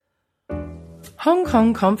Hong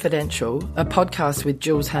Kong Confidential, a podcast with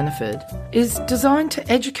Jules Hannaford, is designed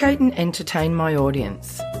to educate and entertain my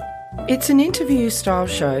audience. It's an interview-style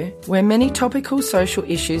show where many topical social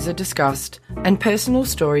issues are discussed and personal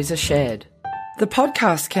stories are shared. The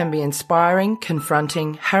podcast can be inspiring,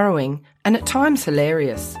 confronting, harrowing, and at times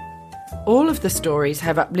hilarious. All of the stories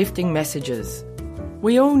have uplifting messages.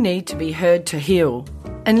 We all need to be heard to heal,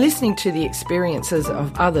 and listening to the experiences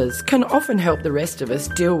of others can often help the rest of us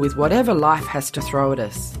deal with whatever life has to throw at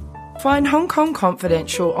us. Find Hong Kong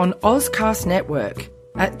Confidential on Ozcast Network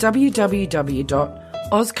at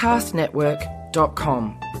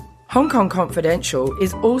www.ozcastnetwork.com. Hong Kong Confidential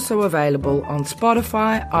is also available on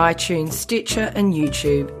Spotify, iTunes, Stitcher and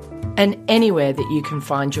YouTube, and anywhere that you can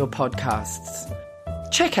find your podcasts.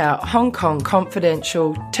 Check out Hong Kong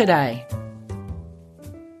Confidential today.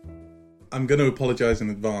 I'm going to apologise in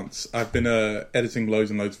advance. I've been editing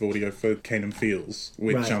loads and loads of audio for Cane & Fields,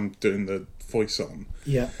 which I'm doing the voice on.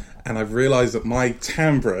 Yeah. And I've realised that my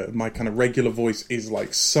timbre, my kind of regular voice, is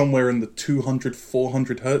like somewhere in the 200,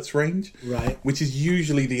 400 hertz range. Right. Which is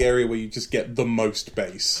usually the area where you just get the most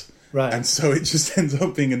bass. Right. And so it just ends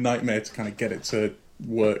up being a nightmare to kind of get it to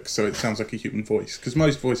work so it sounds like a human voice. Because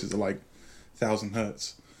most voices are like 1,000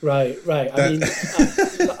 hertz. Right. I mean,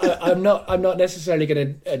 I'm not necessarily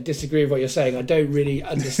going to disagree with what you're saying. I don't really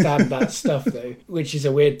understand that stuff though, which is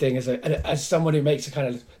a weird thing as someone who makes a kind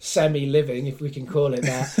of semi-living, if we can call it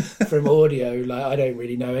that, from audio. Like, I don't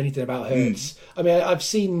really know anything about hertz. I mean, I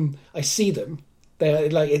see them. They're,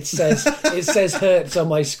 like, it says hertz on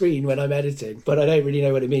my screen when I'm editing, but I don't really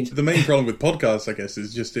know what it means. The main problem with podcasts, I guess,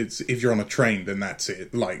 is just if you're on a train, then that's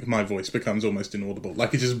it. Like, my voice becomes almost inaudible.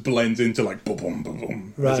 Like, it just blends into like boom, boom, boom,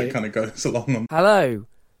 boom, as it kind of goes along. Hello,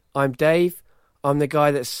 I'm Dave. I'm the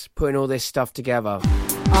guy that's putting all this stuff together.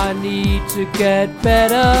 I need to get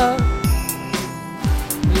better.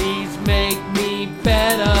 Please make me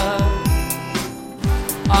better.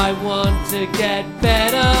 I want to get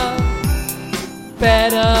better.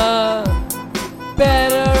 Better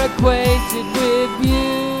acquainted with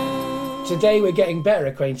you. Today we're getting better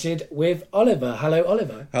acquainted with Oliver. Hello,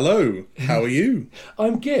 Oliver. Hello. How are you?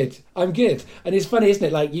 I'm good. And it's funny, isn't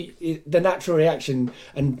it? Like, the natural reaction,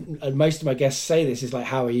 and most of my guests say this, is like,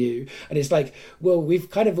 "How are you?" And it's like, well, we've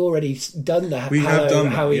kind of already done the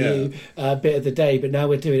 "How are you" bit of the day, but now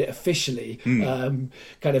we're doing it officially. I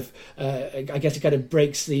guess it kind of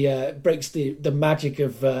breaks the magic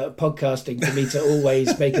of podcasting for me to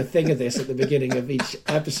always make a thing of this at the beginning of each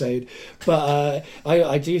episode. But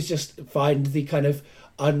I do just find the kind of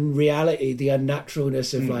unreality, the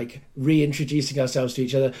unnaturalness of like reintroducing ourselves to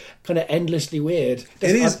each other kind of endlessly weird.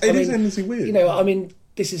 It is endlessly weird. You know, I mean,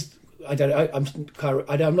 this is,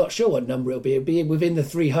 I'm not sure what number it'll be. It'll be within the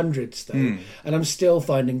 300s though, and I'm still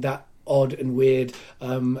finding that odd and weird,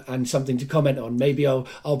 and something to comment on. Maybe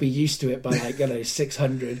I'll be used to it by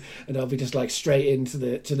 600, and I'll be just like straight into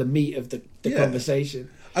the meat of the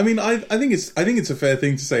conversation. I mean, I think it's a fair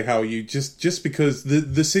thing to say how are you, just because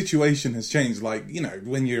the situation has changed. Like, you know,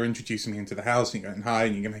 when you're introducing me into the house and you're going hi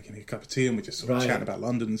and you're making me a cup of tea and we're just sort of chatting about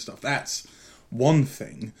London and stuff, that's one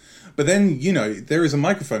thing. But then, you know, there is a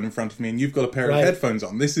microphone in front of me and you've got a pair of headphones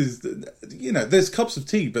on. This is, you know, there's cups of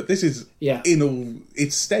tea, but this is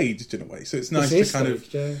it's staged in a way. So it's nice to kind of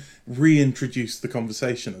reintroduce the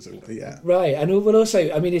conversation, as it were. Right. And also,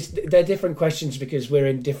 I mean, they're different questions because we're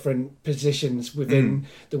in different positions within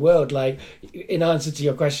the world. Like, in answer to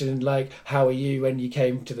your question, like, how are you when you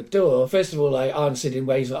came to the door? First of all, I answered in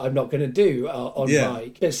ways that I'm not going to do on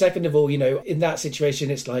mic. But second of all, you know, in that situation,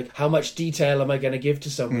 it's like, how much detail am I going to give to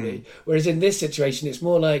somebody? Whereas in this situation, it's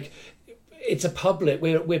more like, it's a public,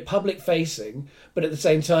 we're public facing, but at the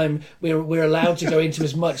same time we're allowed to go into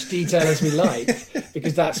as much detail as we like,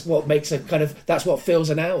 because that's what makes that's what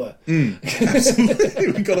fills an hour.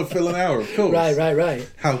 Absolutely. We've got to fill an hour, of course. Right.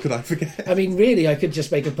 How could I forget? I mean, really, I could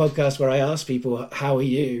just make a podcast where I ask people, how are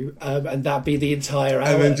you? And that'd be the entire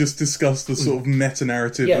hour. And then just discuss the sort of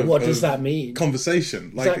meta-narrative what does that mean?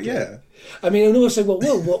 Conversation. Like, exactly. I mean, and also,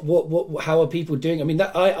 what? How are people doing? I mean,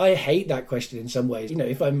 I hate that question in some ways. You know,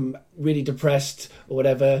 if I'm really depressed or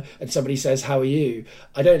whatever, and somebody says, "How are you?"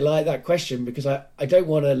 I don't like that question because I don't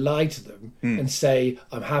want to lie to them and say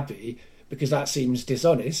I'm happy, because that seems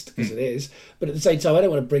dishonest, because it is. But at the same time, I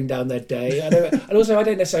don't want to bring down their day. And also, I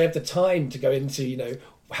don't necessarily have the time to go into, you know,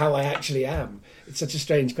 how I actually am. It's such a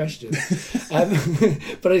strange question,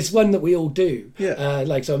 but it's one that we all do.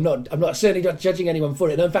 So I'm not certainly not judging anyone for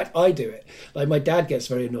it. And in fact, I do it. Like, my dad gets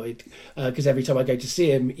very annoyed because every time I go to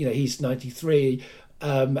see him, you know, he's 93.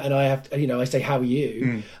 and I have to, I say, how are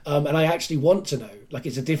you? And I actually want to know. Like,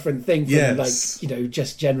 it's a different thing from like,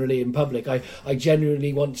 just generally in public. I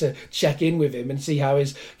genuinely want to check in with him and see how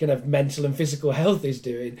his kind of mental and physical health is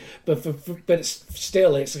doing. But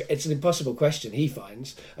it's an impossible question, he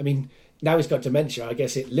finds. I mean, now he's got dementia, I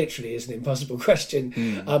guess it literally is an impossible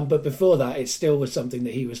question. But before that, it still was something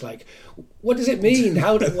that he was like, what does it mean?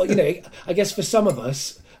 I guess for some of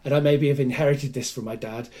us, and I maybe have inherited this from my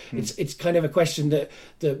dad, it's kind of a question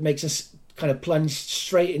that makes us kind of plunge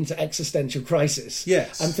straight into existential crisis.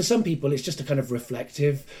 Yes. And for some people, it's just a kind of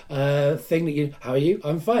reflective thing that how are you?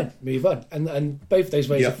 I'm fine. Move on. And both those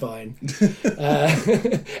ways are fine.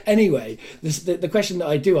 Anyway, the question that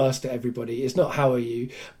I do ask to everybody is not how are you,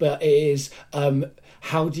 but it is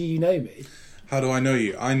how do you know me? How do I know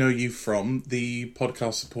you? I know you from the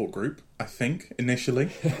podcast support group, I think, initially.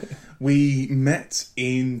 We met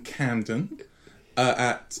in Camden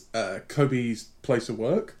at Kobe's place of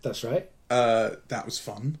work. That's right. That was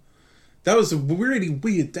fun. That was a really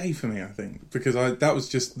weird day for me, I think, because that was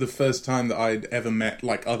just the first time that I'd ever met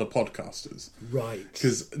like other podcasters. Right.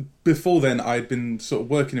 Because before then I'd been sort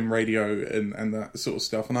of working in radio and that sort of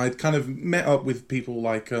stuff, and I'd kind of met up with people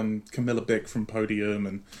like Camilla Bick from Podium,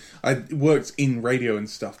 and I'd worked in radio and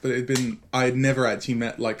stuff, but I'd never actually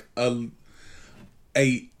met like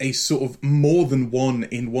a sort of more than one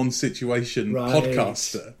in one situation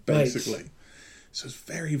podcaster, basically. Right. So it's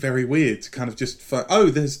very, very weird to kind of just find,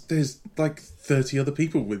 there's like 30 other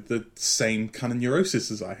people with the same kind of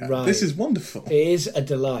neurosis as I have. Right. This is wonderful. It is a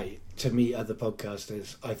delight to meet other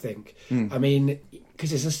podcasters, I think. I mean,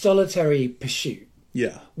 because it's a solitary pursuit.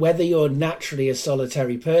 Yeah. Whether you're naturally a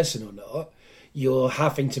solitary person or not, you're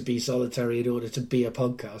having to be solitary in order to be a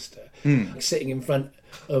podcaster. Like sitting in front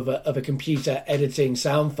of a computer editing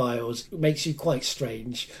sound files makes you quite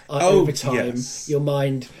strange. Over time, yes. Your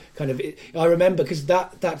mind kind of... I remember, because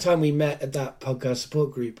that time we met at that podcast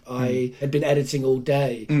support group, I had been editing all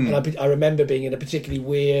day, and I remember being in a particularly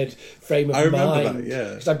weird frame of mind. I remember that, yeah.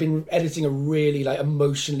 Because I'd been editing a really like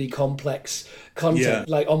emotionally complex content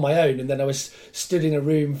like on my own, and then I was stood in a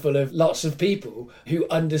room full of lots of people who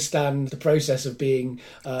understand the process of being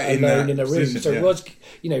alone in a room. So it was,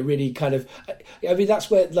 really kind of... I mean, that's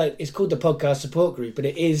where like it's called the podcast support group, but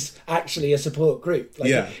it is actually a support group.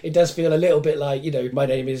 Like, it does feel a little bit like, my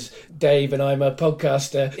name is Dave and I'm a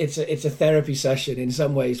podcaster. It's a therapy session in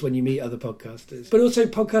some ways when you meet other podcasters. But also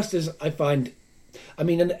podcasters, I find, I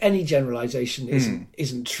mean, and any generalisation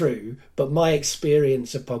isn't true, but my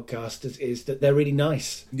experience of podcasters is that they're really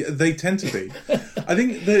nice. Yeah, they tend to be. I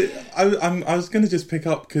think that I was going to just pick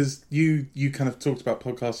up, because you kind of talked about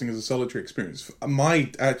podcasting as a solitary experience.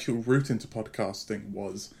 My actual route into podcasting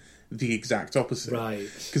was the exact opposite. Right.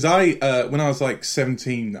 Because when I was like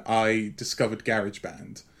 17, I discovered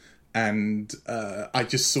GarageBand. And I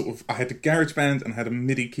just I had a GarageBand and had a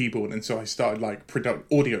MIDI keyboard, and so I started like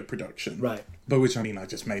audio production. Right. By which I mean I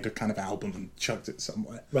just made a kind of album and chucked it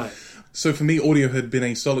somewhere. Right. So for me, audio had been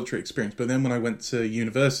a solitary experience. But then when I went to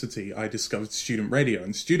university, I discovered student radio.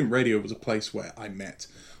 And student radio was a place where I met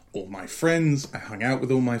all my friends. I hung out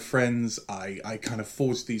with all my friends. I kind of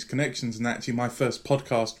forged these connections. And actually my first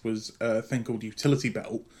podcast was a thing called Utility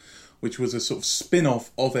Belt, which was a sort of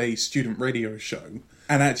spin-off of a student radio show.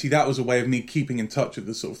 And actually that was a way of me keeping in touch with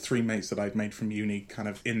the sort of three mates that I'd made from uni kind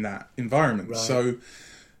of in that environment. Right. So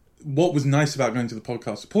what was nice about going to the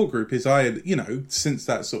podcast support group is I had, since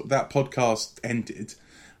that podcast ended,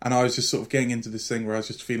 and I was just sort of getting into this thing where I was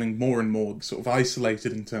just feeling more and more sort of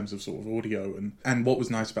isolated in terms of sort of audio. And what was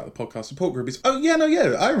nice about the podcast support group is,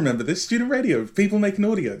 I remember this, student radio, people making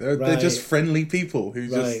audio. They're just friendly people who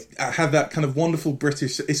just have that kind of wonderful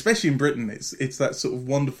British, especially in Britain, it's that sort of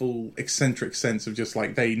wonderful eccentric sense of just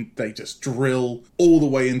like they just drill all the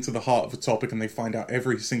way into the heart of a topic and they find out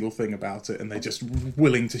every single thing about it, and they're just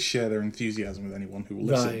willing to share their enthusiasm with anyone who will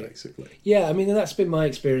listen, basically. Yeah, I mean, and that's been my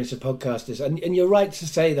experience of podcasters. And you're right to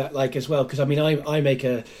say that, like, as well, because I mean I make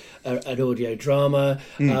an audio drama,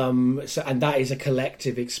 and that is a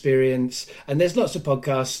collective experience, and there's lots of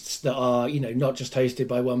podcasts that are not just hosted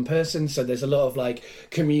by one person, so there's a lot of like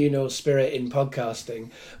communal spirit in podcasting,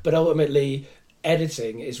 but ultimately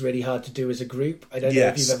editing is really hard to do as a group. I don't know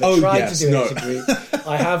if you've ever tried to do it as a group.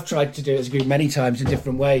 I have tried to do it as a group many times in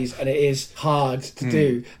different ways, and it is hard to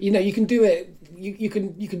do. You can do it, you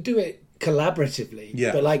can do it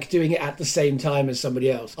collaboratively, but like doing it at the same time as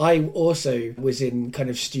somebody else. I also was in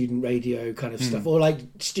kind of student radio kind of stuff, or like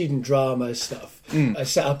student drama stuff. I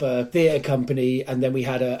set up a theatre company, and then we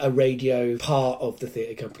had a radio part of the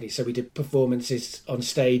theatre company, so we did performances on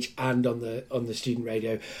stage and on the student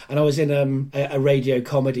radio. And I was in a radio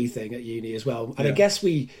comedy thing at uni as well, and I guess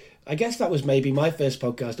we I guess that was maybe my first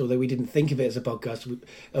podcast, although we didn't think of it as a podcast,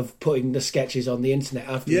 of putting the sketches on the internet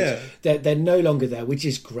afterwards. Yeah. They're no longer there, which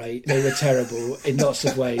is great. They were terrible in lots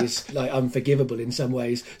of ways, like unforgivable in some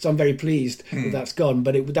ways. So I'm very pleased that that's gone.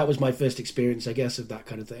 But that was my first experience, I guess, of that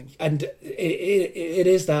kind of thing. And it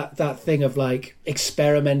is that thing of like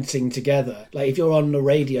experimenting together. Like if you're on the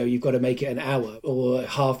radio, you've got to make it an hour or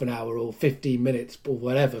half an hour or 15 minutes or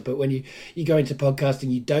whatever. But when you go into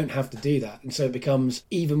podcasting, you don't have to do that. And so it becomes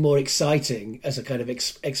even more exciting as a kind of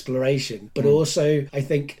exploration, but also I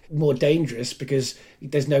think more dangerous because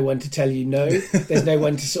there's no one to tell you no. There's no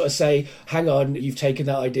one to sort of say, hang on, you've taken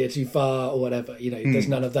that idea too far or whatever. There's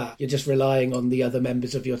none of that. You're just relying on the other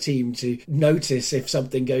members of your team to notice if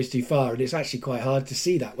something goes too far. And it's actually quite hard to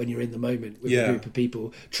see that when you're in the moment with a group of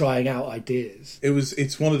people trying out ideas.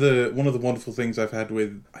 It's one of the wonderful things I've had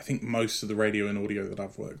with, I think, most of the radio and audio that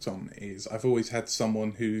I've worked on is I've always had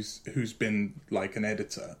someone who's been like an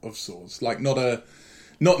editor of sorts, like not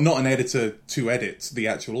an editor to edit the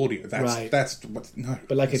actual audio.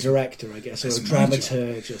 But like a director, I guess, or a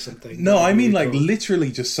dramaturge or something. No, I mean like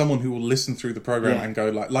literally just someone who will listen through the program and go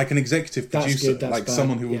like an executive producer,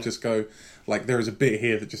 someone who will just go like, there is a bit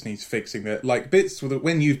here that just needs fixing. That like bits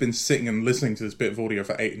when you've been sitting and listening to this bit of audio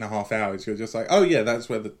for 8.5 hours, you're just like, oh yeah, that's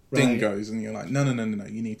where the thing goes, and you're like, no,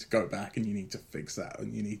 you need to go back and you need to fix that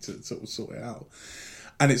and you need to sort it out.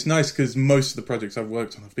 And it's nice because most of the projects I've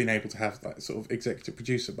worked on, I've been able to have that sort of executive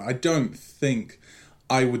producer. But I don't think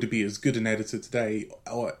I would be as good an editor today,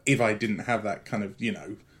 or if I didn't have that kind of,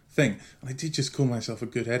 thing. And I did just call myself a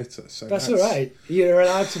good editor. So that's all right. You're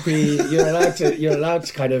allowed to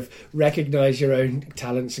kind of recognise your own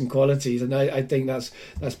talents and qualities, and I think that's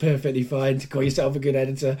perfectly fine to call yourself a good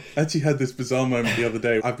editor. I actually had this bizarre moment the other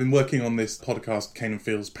day. I've been working on this podcast, Kane and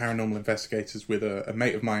Fields Paranormal Investigators, with a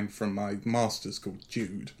mate of mine from my masters called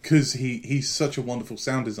Jude, because he's such a wonderful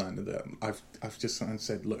sound designer that I've just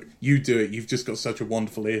said, look, you do it. You've just got such a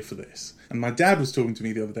wonderful ear for this. And my dad was talking to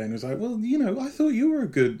me the other day and was like, well, I thought you were a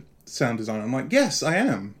good sound designer. I'm like, yes, I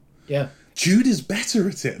am. Yeah. Jude is better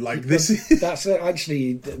at it. Like this is... That's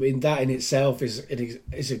actually, I mean, that in itself is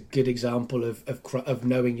a good example of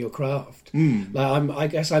knowing your craft. Like I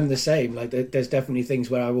guess I'm the same. Like there's definitely things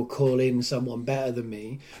where I will call in someone better than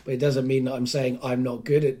me, but it doesn't mean that I'm saying I'm not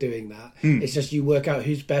good at doing that. It's just you work out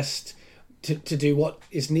who's best to do what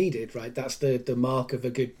is needed, right? That's the mark of a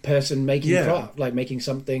good person making craft, like making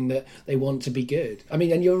something that they want to be good. I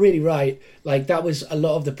mean, and you're really right. Like that was a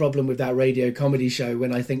lot of the problem with that radio comedy show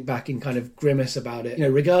when I think back in kind of grimace about it.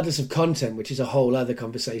 Regardless of content, which is a whole other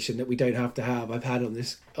conversation that we don't have to have. I've had on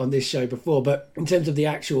this show before, but in terms of the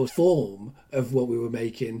actual form of what we were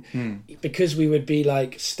making, because we would be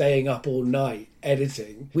like staying up all night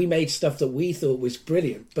editing, we made stuff that we thought was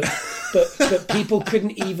brilliant, but people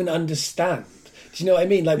couldn't even understand. Do you know what I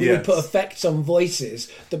mean? Like we would put effects on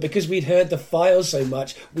voices that because we'd heard the file so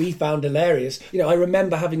much, we found hilarious. I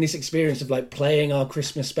remember having this experience of like playing our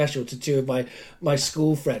Christmas special to two of my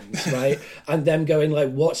school friends, right? And them going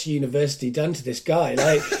like, what's university done to this guy?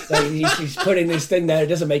 Like he's putting this thing there, it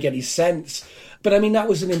doesn't make any sense. But I mean, that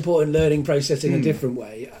was an important learning process in a different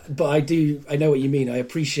way. But I know what you mean. I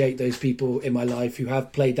appreciate those people in my life who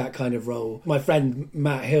have played that kind of role. My friend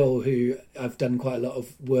Matt Hill, who I've done quite a lot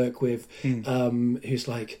of work with, who's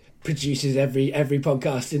like produces every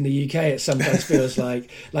podcast in the UK, it sometimes feels like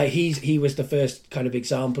he was the first kind of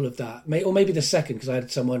example of that, or maybe the second, because I had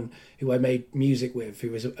someone who I made music with who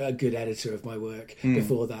was a good editor of my work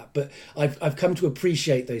before that. But I've come to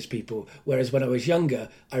appreciate those people, whereas when I was younger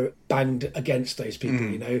I banged against those people.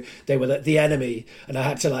 They were the enemy and I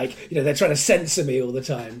had to they're trying to censor me all the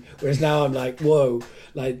time, whereas now I'm like, whoa,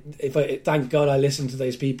 like thank God I listened to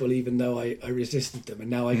those people even though I resisted them, and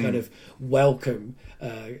now I kind of welcome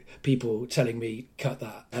people telling me cut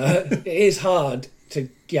that. It is hard to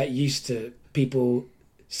get used to people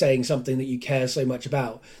saying something that you care so much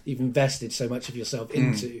about, you've invested so much of yourself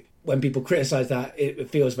into. When people criticise that, it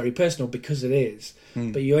feels very personal because it is.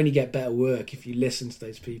 But you only get better work if you listen to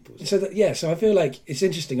those people. So I feel like it's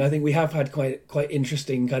interesting. I think we have had quite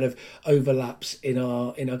interesting kind of overlaps in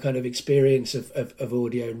our kind of experience of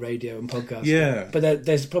audio and radio and podcasting. Yeah. But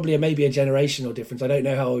there's probably maybe a generational difference. I don't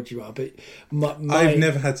know how old you are, but I've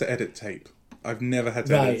never had to edit tape. I've never had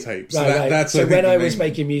to edit tape. So that's so when I was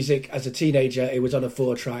making music as a teenager, it was on a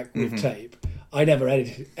 4-track with tape. I never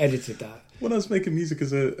edited that. When I was making music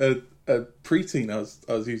as a preteen,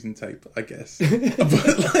 I was using tape, I guess. But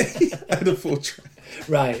I had a 4-track.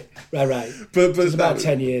 Right. But it's about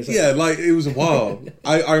 10 years. Yeah, like it was a while.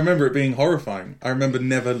 I remember it being horrifying. I remember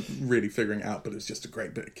never really figuring it out, but it's just a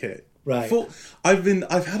great bit of kit. Right.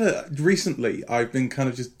 Recently I've been kind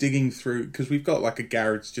of just digging through, because we've got like a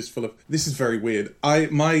garage just full of, this is very weird.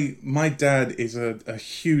 My dad is a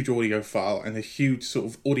huge audiophile and a huge sort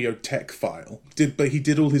of audio tech file. But he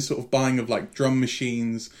did all his sort of buying of like drum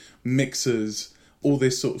machines, mixers, all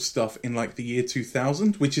this sort of stuff in like the year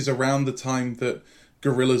 2000, which is around the time that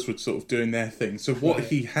Gorillaz were sort of doing their thing. So what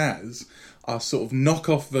he has are sort of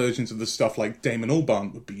knockoff versions of the stuff like Damon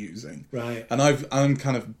Albarn would be using. Right. And I'm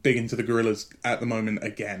kind of big into the Gorillaz at the moment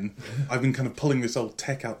again. I've been kind of pulling this old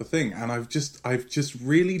tech out the thing, and I've just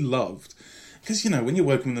really loved, because, you know, when you're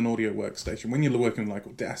working with an audio workstation, when you're working with like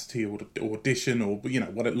Audacity or Audition or, you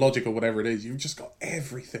know, Logic or whatever it is, you've just got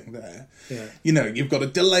everything there. Yeah. You know, you've got a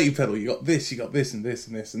delay pedal, you got this and this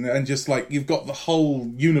and this, and just like you've got the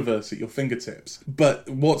whole universe at your fingertips. But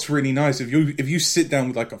what's really nice, if you sit down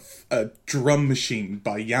with like a drum machine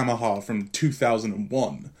by Yamaha from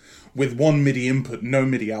 2001 with one MIDI input, no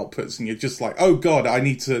MIDI outputs, and you're just like, oh God,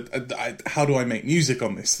 how do I make music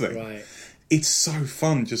on this thing? Right. It's so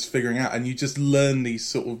fun just figuring out, and you just learn these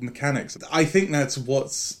sort of mechanics. I think that's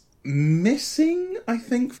what's missing, I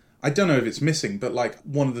don't know if it's missing, but like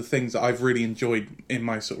one of the things that I've really enjoyed in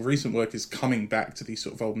my sort of recent work is coming back to these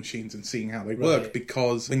sort of old machines and seeing how they work,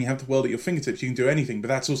 because when you have the world at your fingertips, you can do anything, but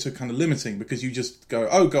that's also kind of limiting, because you just go,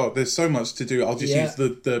 oh God, there's so much to do, I'll just use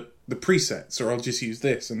the presets, or I'll just use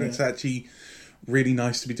this, and it's actually really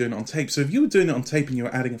nice to be doing it on tape. So if you were doing it on tape and you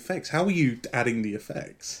were adding effects, how were you adding the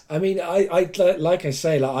effects? I mean, I like I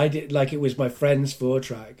say, like I did, like it was my friend's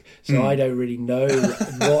 4-track, so I don't really know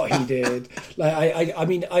what he did. Like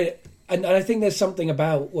I think there's something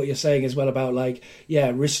about what you're saying as well about like,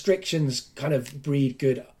 restrictions kind of breed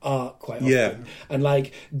good art quite often, and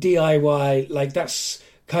like DIY, like that's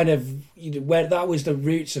kind of, you know, where that was the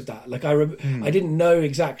roots of that. Like I didn't know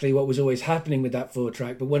exactly what was always happening with that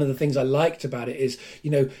 4-track, but one of the things I liked about it is,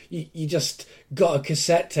 you know, you just got a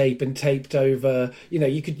cassette tape and taped over, you know,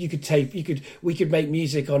 we could make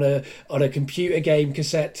music on a computer game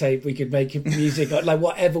cassette tape, we could make music on like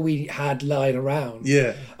whatever we had lying around.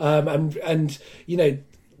 And you know,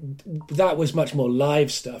 that was much more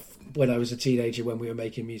live stuff when I was a teenager, when we were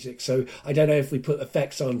making music. So I don't know if we put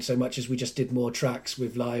effects on so much as we just did more tracks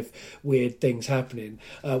with live weird things happening.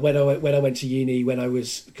 When I went to uni, when I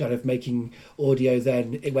was kind of making audio,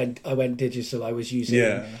 then I went digital. I was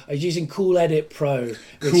using Cool Edit Pro.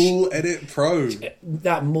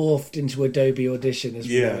 That morphed into Adobe Audition as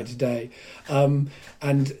we know it today. And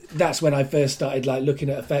that's when I first started like looking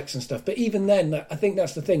at effects and stuff. But even then, I think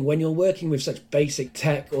that's the thing. When you're working with such basic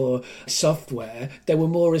tech or software, there were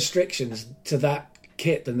more restrictions to that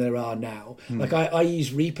kit than there are now. Like I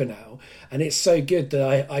use Reaper now, and it's so good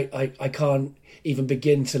that I can't even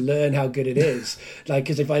begin to learn how good it is. Like,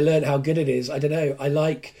 because if I learn how good it is, I don't know, I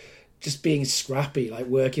like just being scrappy, like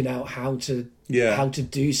working out how to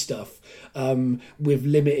do stuff with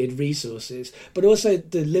limited resources. But also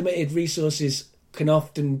the limited resources can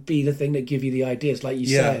often be the thing that give you the ideas, like you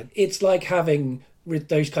said. It's like having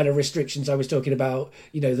those kind of restrictions I was talking about,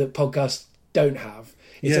 you know, that podcasts don't have.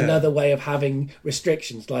 It's another way of having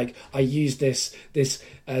restrictions. Like I use this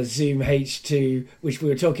Zoom H2, which we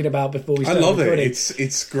were talking about before we started recording. I love it.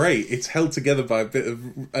 It's great. It's held together by a bit of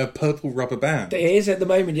a purple rubber band. It is at the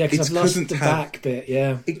moment, because I've lost the back bit.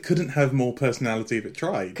 Yeah, it couldn't have more personality if it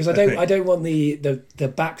tried. Because I don't want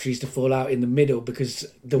the batteries to fall out in the middle, because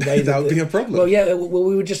the way that would be a problem. Well,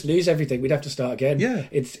 we would just lose everything. We'd have to start again. Yeah,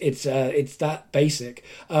 it's that basic.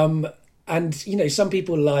 And, you know, some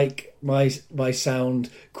people like my sound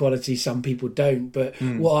quality, some people don't. But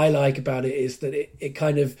what I like about it is that it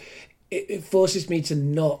kind of... It forces me to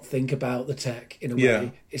not think about the tech in a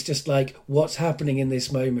way. It's just like, what's happening in this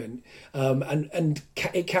moment? And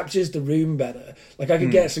it captures the room better. Like I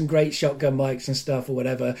could get some great shotgun mics and stuff or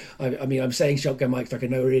whatever. I mean, I'm saying shotgun mics like I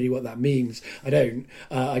know really what that means. I don't.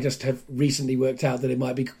 I just have recently worked out that it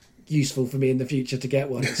might be useful for me in the future to get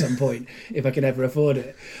one at some point if I can ever afford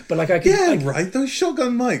it. But like I can, right, those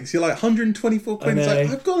shotgun mics, you're like 124 quid. It's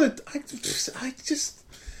like, I just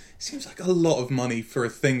seems like a lot of money for a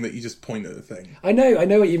thing that you just point at the thing. I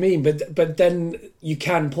know what you mean, but then you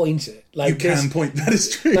can point it. Like that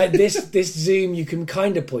is true. Like this Zoom, you can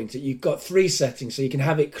kind of point it. You've got 3 settings, so you can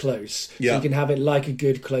have it close. So you can have it like a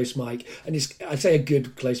good close mic. And I say a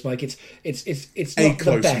good close mic. It's not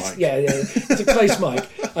the best. Mic. It's a close mic.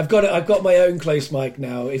 I've got my own close mic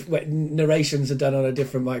now. If narrations are done on a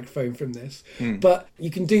different microphone from this, but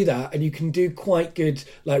you can do that, and you can do quite good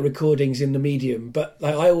like recordings in the medium. But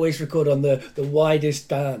like I always record on the widest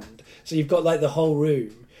band. So you've got like the whole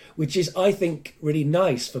room, which is, I think, really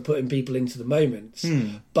nice for putting people into the moments.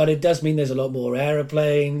 But it does mean there's a lot more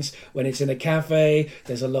aeroplanes. When it's in a cafe,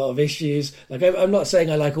 there's a lot of issues. Like, I'm not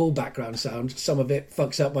saying I like all background sound. Some of it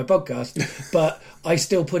fucks up my podcast, but I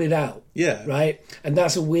still put it out. Yeah. Right? And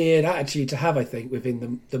that's a weird attitude to have, I think,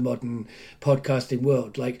 within the modern podcasting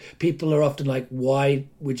world. Like, people are often like, why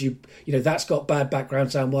would you, that's got bad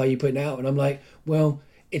background sound, why are you putting it out? And I'm like, well,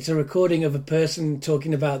 it's a recording of a person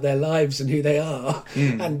talking about their lives and who they are.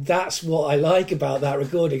 And that's what I like about that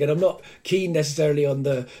recording. And I'm not keen necessarily on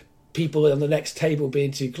the people on the next table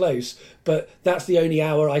being too close, but that's the only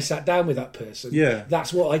hour I sat down with that person. Yeah.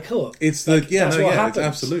 That's what I caught. It's the, that's what happens.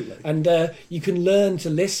 Absolutely. And you can learn to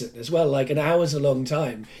listen as well. Like, an hour's a long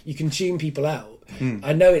time. You can tune people out.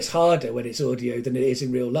 I know it's harder when it's audio than it is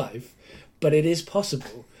in real life, but it is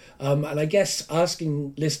possible. And I guess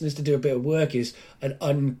asking listeners to do a bit of work is an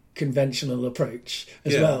unconventional approach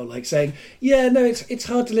as well. Like saying, it's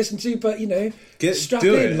hard to listen to, but, strap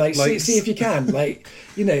in, see if you can.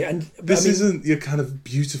 And this isn't your kind of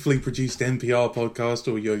beautifully produced NPR podcast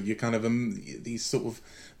or your kind of these sort of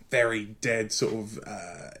very dead sort of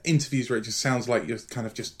interviews where it just sounds like you're kind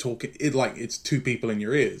of just talking. It's two people in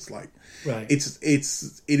your ears. Like, right. It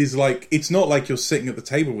is like, it's not like you're sitting at the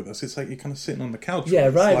table with us. It's like you're kind of sitting on the couch. Yeah,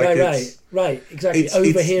 right. Exactly.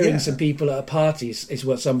 Overhearing some people at a party is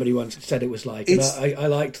what somebody once said it was like. And I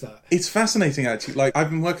liked that. It's fascinating, actually. Like, I've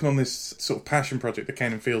been working on this sort of passion project, the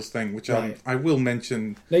Cane and Fields thing, which I will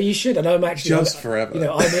mention. No, you should. And I'm actually just forever.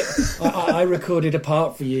 I recorded a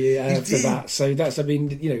part for you for that. So that's,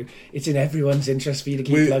 it's in everyone's interest for you to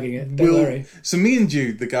keep plugging it. Don't worry. So me and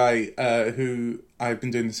Jude, the guy who I've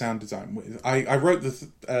been doing the sound design with, I wrote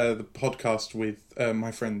the podcast with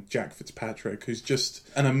my friend Jack Fitzpatrick, who's just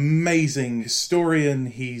an amazing historian.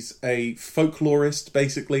 He's a folklorist,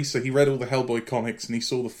 basically. So he read all the Hellboy comics and he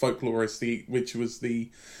saw the folklorist, which was there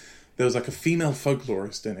was like a female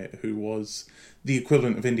folklorist in it who was the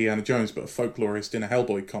equivalent of Indiana Jones, but a folklorist in a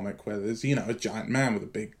Hellboy comic where there's, a giant man with a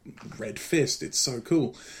big red fist. It's so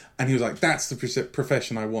cool. And he was like, that's the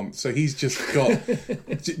profession I want. So he's just got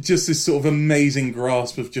just this sort of amazing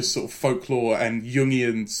grasp of just sort of folklore and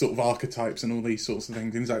Jungian sort of archetypes and all these sorts of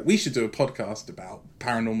things. And he's like, we should do a podcast about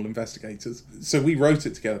paranormal investigators. So we wrote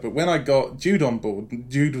it together. But when I got Jude on board,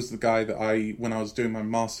 Jude was the guy that when I was doing my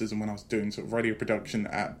master's and when I was doing sort of radio production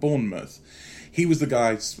at Bournemouth, he was the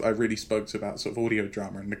guy I really spoke to about sort of audio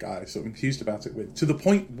drama and the guy I sort of enthused about it with, to the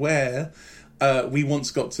point where we once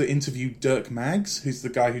got to interview Dirk Maggs, who's the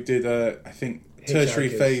guy who did, I think, Tertiary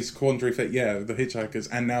Phase, Quandary Phase, the Hitchhikers,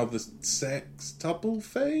 and now the Sextuple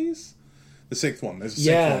Phase? The sixth one. There's a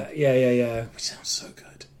sixth one. Yeah. Which sounds so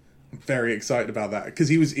good. I'm very excited about that, because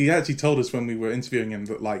he actually told us when we were interviewing him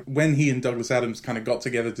that, like, when he and Douglas Adams kind of got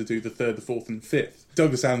together to do the third, the fourth, and fifth,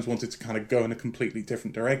 Douglas Adams wanted to kind of go in a completely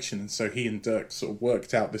different direction, and so he and Dirk sort of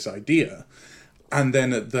worked out this idea. And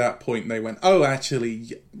then at that point they went, oh,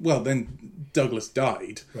 actually, well, then Douglas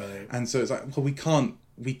died. Right. And so it's like, well, we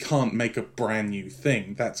can't make a brand new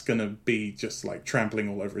thing. That's going to be just like trampling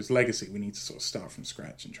all over his legacy. We need to sort of start from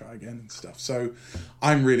scratch and try again and stuff. So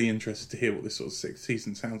I'm really interested to hear what this sort of sixth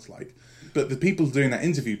season sounds like. But the people doing that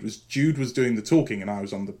interview Jude was doing the talking and I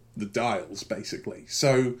was on the dials, basically.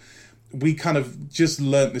 So we kind of just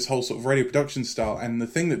learnt this whole sort of radio production style, and the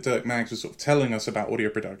thing that Dirk Maggs was sort of telling us about audio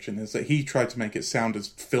production is that he tried to make it sound as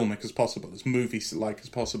filmic as possible, as movie-like as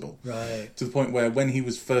possible. Right. To the point where when he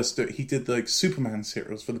was first... he did the Superman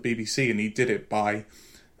serials for the BBC, and he did it by...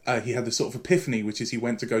 he had this sort of epiphany, which is he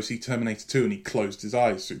went to go see Terminator 2, and he closed his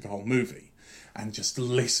eyes through the whole movie, and just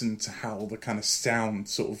listened to how the kind of sound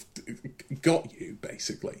sort of got you,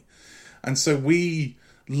 basically. And so we...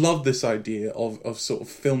 love this idea of sort of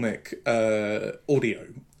filmic audio,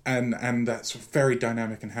 and that's very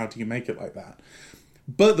dynamic, and how do you make it like that?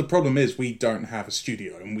 But the problem is we don't have a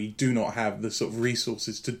studio, and we do not have the sort of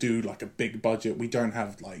resources to do like a big budget. We don't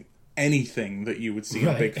have like anything that you would see in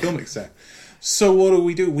a big filmic set. So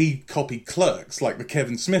what do? We copy Clerks, like the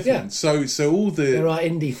Kevin Smith one. So all there are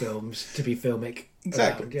indie films to be filmic.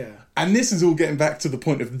 Exactly. Around, And this is all getting back to the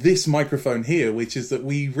point of this microphone here, which is that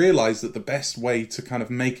we realised that the best way to kind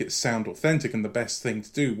of make it sound authentic and the best thing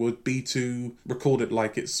to do would be to record it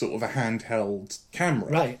like it's sort of a handheld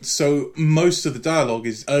camera. Right. So most of the dialogue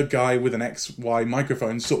is a guy with an XY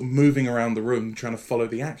microphone sort of moving around the room trying to follow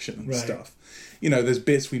the action and stuff. There's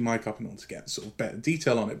bits we mic up and all to get sort of better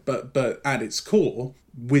detail on it, but at its core,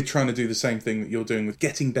 we're trying to do the same thing that you're doing with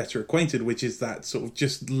Getting Better Acquainted, which is that sort of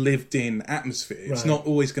just lived-in atmosphere. It's not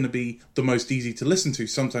always going to be the most easy to listen to.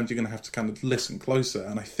 Sometimes you're going to have to kind of listen closer,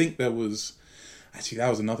 and I think there was Actually, that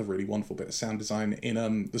was another really wonderful bit of sound design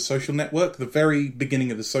in The Social Network. The very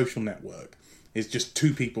beginning of The Social Network is just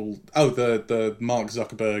two people. Oh, the Mark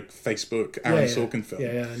Zuckerberg, Facebook, Aaron Sorkin film.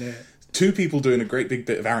 Yeah, I know it. Two people doing a great big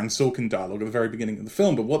bit of Aaron Sorkin dialogue at the very beginning of the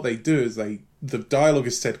film, but what they do is the dialogue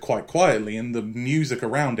is said quite quietly, and the music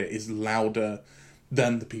around it is louder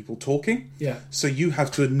than the people talking. Yeah. So you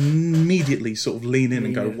have to immediately sort of lean in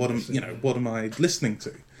and go, what am I listening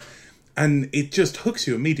to? And it just hooks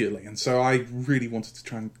you immediately. And so I really wanted to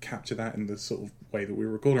try and capture that in the sort of way that we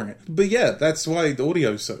were recording it. But yeah, that's why the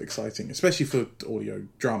audio is so exciting, especially for audio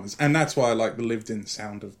dramas. And that's why I like the lived-in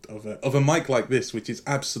sound of a mic like this, which is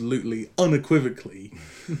absolutely, unequivocally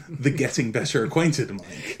the getting better acquainted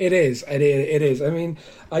mic. It is. I mean,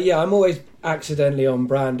 I'm always accidentally on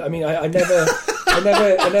brand. I mean, I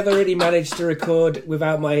never really managed to record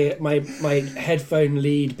without my headphone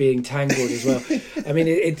lead being tangled as well. I mean,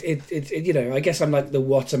 it I guess I'm like the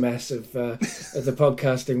water mess of the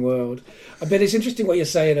podcasting world. But it's interesting what you're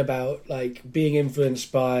saying about like being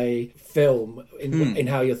influenced by film in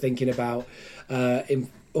how you're thinking about in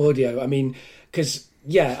audio. I mean, because.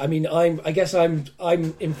 Yeah, I mean, I guess I'm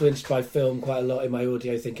influenced by film quite a lot in my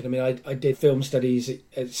audio thinking. I mean, I did film studies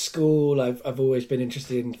at school. I've always been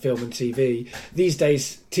interested in film and TV. These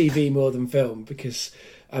days, TV more than film, because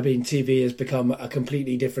I mean, TV has become a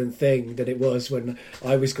completely different thing than it was when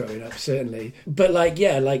I was growing up, certainly. But like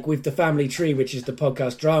with The Family Tree, which is the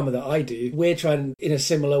podcast drama that I do, we're trying in a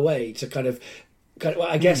similar way to kind of. Well,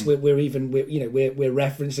 I guess we're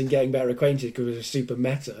referencing Getting Better Acquainted because we're super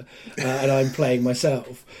meta, and I'm playing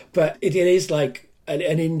myself. But it is like an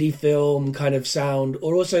indie film kind of sound,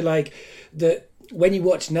 or also like when you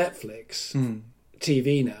watch Netflix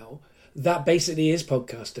TV now, that basically is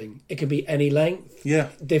podcasting. It can be any length,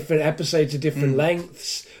 different episodes of different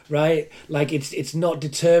lengths, right? Like it's not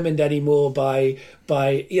determined anymore by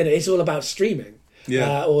it's all about streaming.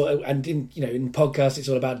 Yeah, in podcasts it's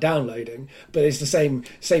all about downloading, but it's the same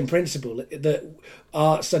principle that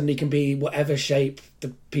art suddenly can be whatever shape the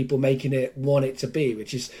people making it want it to be,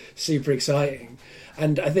 which is super exciting.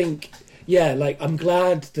 And I think I'm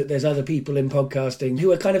glad that there's other people in podcasting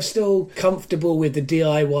who are kind of still comfortable with the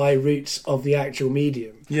DIY roots of the actual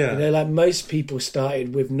medium. Yeah, like most people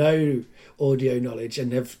started with no audio knowledge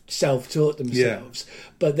and have self-taught themselves.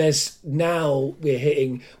 But we're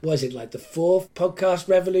hitting, was it like the fourth podcast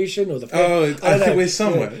revolution or the fifth? I think we're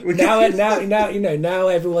somewhere. Yeah. Now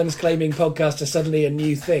everyone's claiming podcasts are suddenly a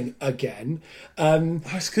new thing again.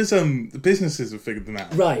 It's because the businesses have figured them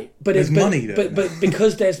out. Right. But there's money there. But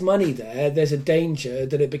because there's money there's a danger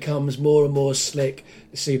that it becomes more and more slick,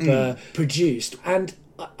 super produced. And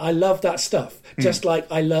I love that stuff, just like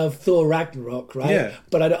I love Thor Ragnarok, right? Yeah.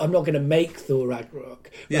 But I'm not going to make Thor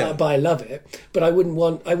Ragnarok, but I love it. But I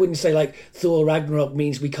wouldn't say like Thor Ragnarok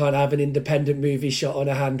means we can't have an independent movie shot on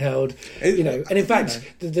a handheld, And in fact,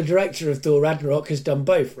 the director of Thor Ragnarok has done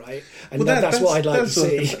both, right? And that's what I'd like to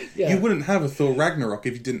see. You wouldn't have a Thor Ragnarok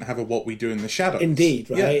if you didn't have a What We Do in the Shadows.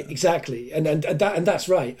 Indeed, right? Yeah. Exactly, and that's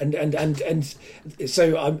right. And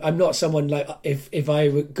so I'm not someone like if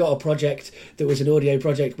I got a project that was an audio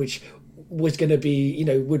project which was going to be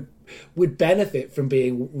would benefit from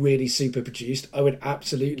being really super produced, I would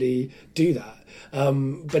absolutely do that.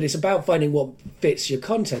 But it's about finding what fits your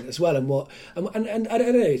content as well, and I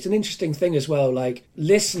don't know, it's an interesting thing as well. Like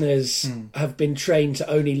listeners have been trained to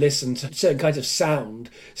only listen to certain kinds of sound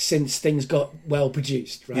since things got well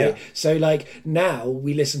produced, right? Yeah. So like now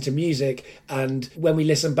we listen to music, and when we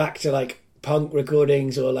listen back to like punk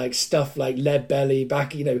recordings or like stuff like Lead Belly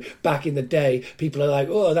back in the day, people are like,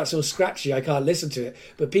 oh, that's all scratchy, I can't listen to it.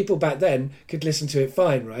 But people back then could listen to it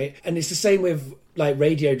fine, right? And it's the same with like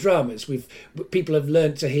radio dramas. People have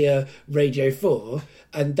learned to hear Radio 4,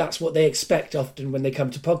 and that's what they expect often when they come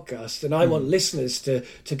to podcasts. And I want listeners to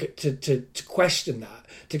question that,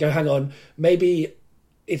 to go, hang on, maybe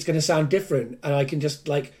it's going to sound different, and I can just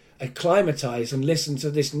like acclimatise and listen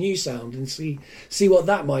to this new sound and see what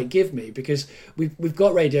that might give me, because we've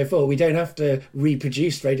got Radio 4. We don't have to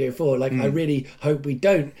reproduce Radio 4. Like I really hope we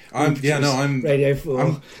don't. I'm Radio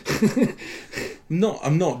 4.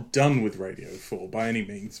 I'm not done with Radio 4 by any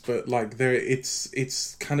means, but like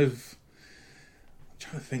it's kind of, I'm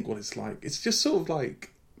trying to think what it's like. It's just sort of like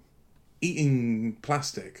eating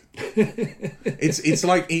plastic. It's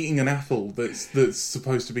like eating an apple that's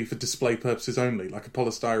supposed to be for display purposes only, like a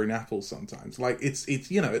polystyrene apple sometimes. Like it's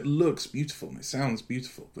it looks beautiful and it sounds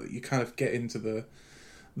beautiful, but you kind of get into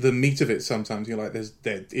the meat of it sometimes. You're like,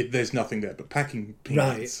 there's nothing there but packing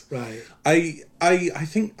peanuts. Right. I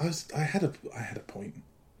think I had a point.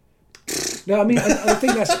 No, I mean, I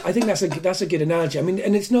think that's a good analogy. I mean,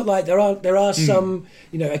 and it's not like there are some,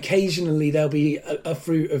 occasionally there'll be a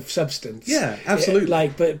fruit of substance. Yeah, absolutely.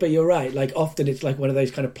 But you're right. Like often it's like one of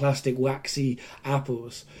those kind of plastic waxy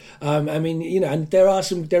apples. I mean, and there are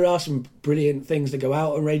some brilliant things that go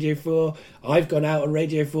out on Radio 4. I've gone out on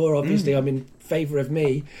Radio 4. Obviously, I'm in favour of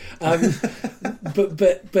me. But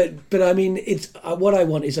I mean, it's what I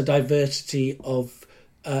want is a diversity of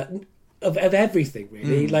everything,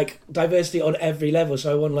 really, like diversity on every level.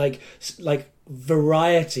 So I want like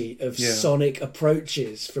variety of sonic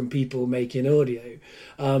approaches from people making audio.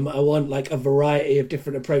 I want like a variety of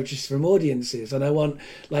different approaches from audiences, and I want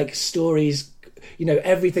like stories,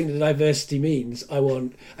 everything that diversity means. I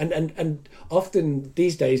want, and often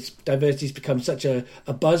these days diversity's become such a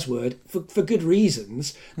buzzword for good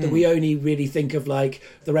reasons that we only really think of like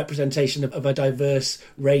the representation of a diverse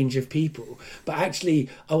range of people. But actually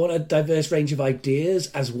I want a diverse range of ideas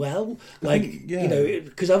as well. Like,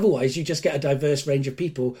 because otherwise you just get a diverse range of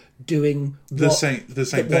people doing the same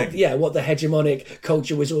thing. What the hegemonic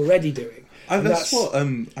culture was already doing. That's what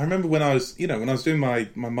I remember when I was doing my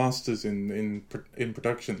masters in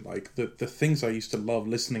production. Like the things I used to love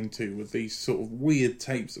listening to were these sort of weird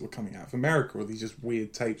tapes that were coming out of America, or these just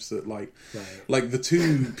weird tapes that like the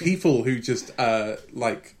two people who just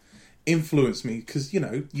influenced me, because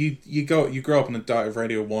you grow up on a diet of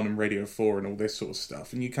Radio 1 and Radio 4 and all this sort of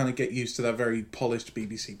stuff, and you kind of get used to that very polished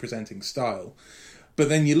BBC presenting style. But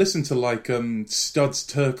then you listen to like Studs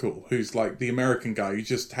Terkel, who's like the American guy who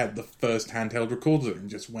just had the first handheld recorder and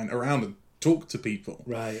just went around and talked to people.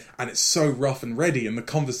 Right. And it's so rough and ready, and the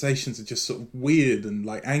conversations are just sort of weird and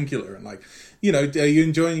like angular, and like, are you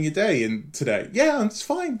enjoying your day today? Yeah, it's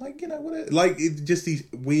fine. Like, just these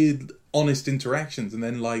weird, honest interactions. And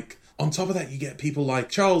then like on top of that, you get people like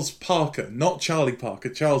Charles Parker, not Charlie Parker,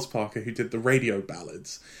 Charles Parker, who did the radio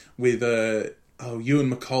ballads with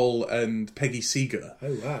Ewan McCall and Peggy Seeger.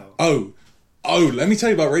 Oh, wow. Oh, let me tell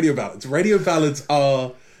you about radio ballads. Radio ballads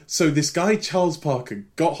are... So this guy, Charles Parker,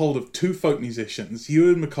 got hold of two folk musicians.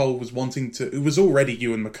 Ewan McCall was wanting to... It was already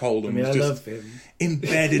Ewan McCall, and was just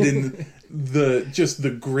embedded in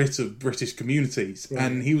the grit of British communities. Right.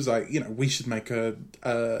 And he was like, we should make a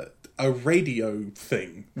radio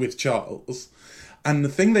thing with Charles. And the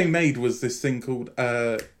thing they made was this thing called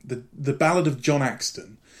the Ballad of John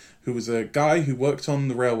Axton, who was a guy who worked on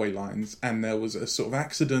the railway lines, and there was a sort of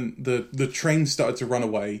accident. The train started to run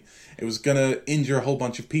away. It was going to injure a whole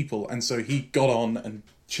bunch of people, and so he got on and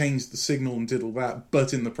changed the signal and did all that,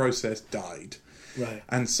 but in the process died. Right.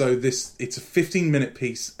 And so it's a 15-minute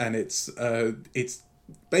piece, and it's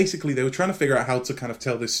basically they were trying to figure out how to kind of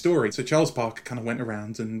tell this story. So Charles Parker kind of went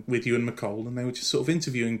around and with Ewan McCall, and they were just sort of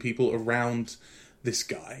interviewing people around this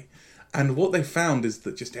guy. And what they found is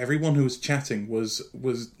that just everyone who was chatting was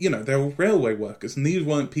they were railway workers, and these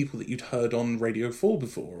weren't people that you'd heard on Radio 4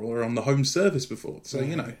 before or on the Home Service before. So,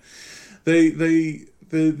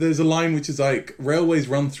 there's a line which is like, railways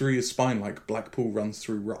run through your spine like Blackpool runs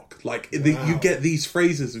through rock. Like, you get these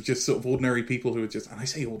phrases of just sort of ordinary people who are just, and I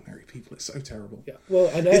say ordinary people, it's so terrible. Yeah.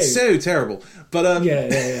 Well, I know. It's so terrible. But,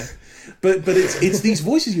 yeah. But it's these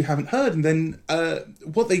voices you haven't heard, and then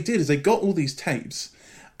what they did is they got all these tapes,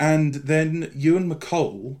 and then Ewan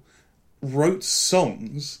McCall wrote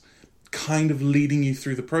songs kind of leading you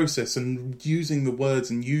through the process and using the words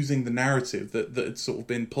and using the narrative that had sort of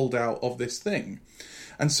been pulled out of this thing.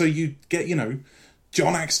 And so you get,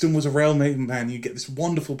 John Axton was a railway man, you get this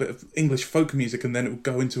wonderful bit of English folk music, and then it would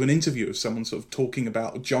go into an interview of someone sort of talking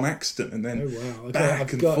about John Axton, and then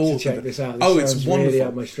I've got to check this out. It's wonderful. Really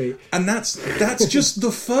up my street. And that's just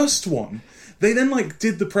the first one. They then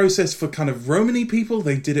did the process for kind of Romany people.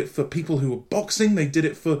 They did it for people who were boxing. They did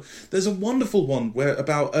it for... There's a wonderful one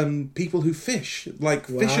about people who fish, like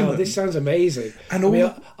fishermen. This sounds amazing. And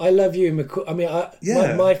I love you, McCall. I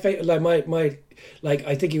mean, my favorite, my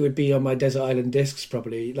I think it would be on my Desert Island Discs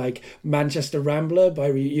probably, like Manchester Rambler by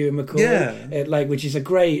Ewan McCall. Yeah. Which is a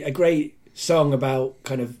great song about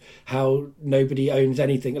kind of how nobody owns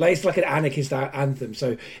anything. Like, it's like an anarchist anthem,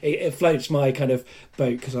 so it floats my kind of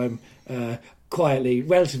boat, because I'm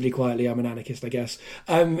relatively quietly, I'm an anarchist, I guess.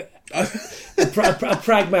 A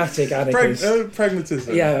pragmatic anarchist.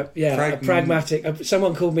 Pragmatism. Yeah. A pragmatic.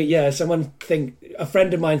 Someone called me. Yeah, a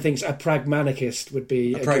friend of mine thinks a pragmaticist would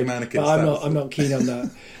be a pragmaticist. But I'm not keen on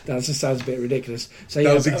that. That just sounds a bit ridiculous. So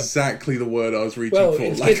that was exactly the word I was reaching for.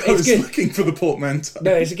 I was looking for the portmanteau.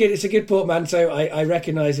 No, it's a good portmanteau. I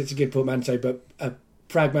recognise it's a good portmanteau, but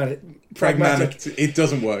pragmatic. It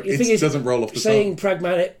doesn't work. It doesn't roll off the tongue. Saying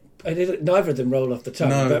neither of them roll off the tongue,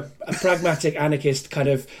 No. but a pragmatic anarchist kind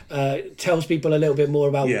of tells people a little bit more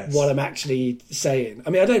about Yes. what I'm actually saying. I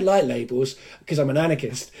mean, I don't like labels because I'm an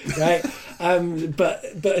anarchist, right?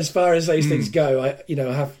 But as far as those things go,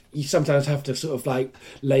 you sometimes have to sort of like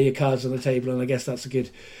lay your cards on the table, and I guess that's a good.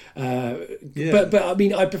 But I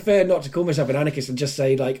mean, I prefer not to call myself an anarchist and just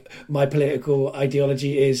say like my political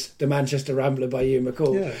ideology is the Manchester Rambler by Ewan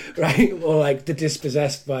McCall, right? Or like The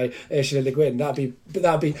Dispossessed by Ursula Le Guin.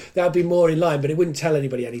 That'd be more in line, but it wouldn't tell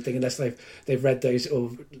anybody anything unless they've read those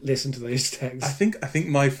or listened to those texts. I think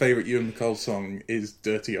my favourite Ewan McCall song is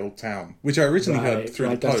 "Dirty Old Town," which I originally heard through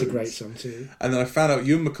the Pogues. That's a great song too. And then I found out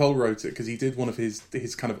Ewan McCall wrote it because he did one of his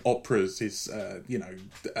kind of operas, his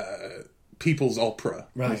people's opera,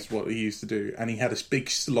 is what he used to do, and he had a big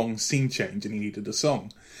long scene change and he needed a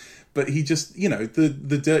song. But he just,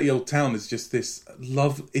 the Dirty Old Town is just this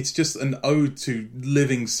love. It's just an ode to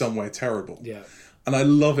living somewhere terrible. Yeah. And I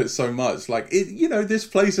love it so much. Like, this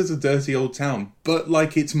place is a dirty old town, but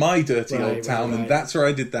like it's my dirty old town, and that's where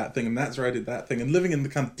I did that thing, and that's where I did that thing. And living in the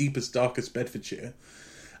kind of deepest, darkest Bedfordshire,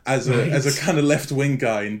 as a kind of left-wing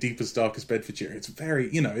guy in deepest, darkest Bedfordshire, it's very,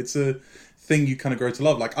 it's a thing you kind of grow to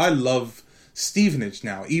love. Like, I love Stevenage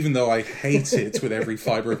now, even though I hate it with every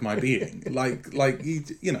fibre of my being.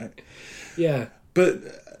 Yeah. But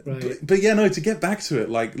yeah, no, to get back to it,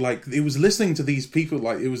 like it was listening to these people,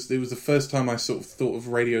 like it was the first time I sort of thought of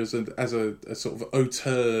radio as a sort of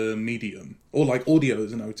auteur medium, or like audio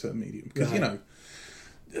as an auteur medium, because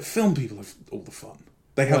film people have all the fun.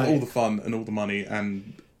 They have all the fun and all the money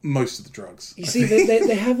and most of the drugs. You see,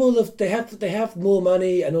 they have all of they have more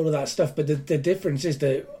money and all of that stuff, but the difference is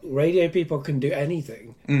that radio people can do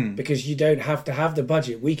anything because you don't have to have the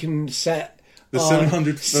budget. We can set the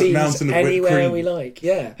 700-foot mountain of anywhere whipped cream we like,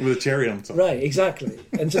 with a cherry on top. Right, exactly.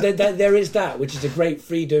 And so there is that, which is a great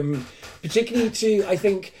freedom, particularly to, I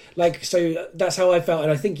think, so that's how I felt,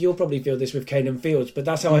 and I think you'll probably feel this with Canaan Fields, but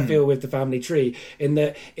that's how I feel with The Family Tree, in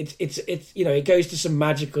that it's it goes to some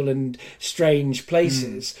magical and strange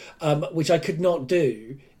places, which I could not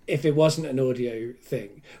do if it wasn't an audio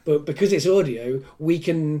thing. But because it's audio, we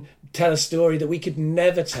can tell a story that we could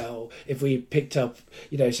never tell if we picked up,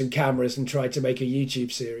 some cameras and tried to make a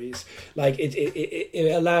YouTube series. Like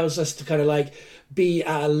it allows us to kind of like be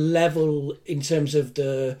at a level in terms of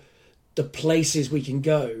the places we can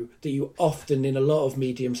go that you often in a lot of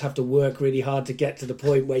mediums have to work really hard to get to the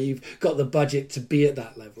point where you've got the budget to be at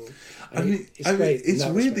that level. It's great. It's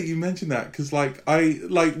weird that you mentioned that, because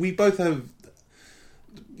we both have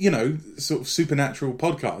sort of supernatural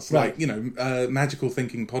podcasts, magical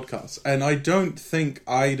thinking podcasts. And I don't think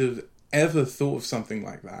I'd have ever thought of something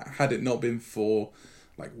like that had it not been for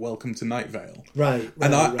Welcome to Night Vale.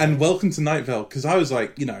 And Welcome to Night Vale, because I was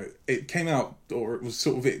it came out, or it was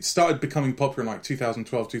it started becoming popular in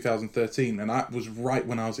 2012, 2013, and that was right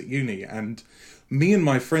when I was at uni, and me and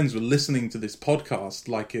my friends were listening to this podcast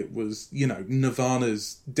like it was,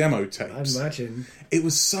 Nirvana's demo tapes. I imagine. It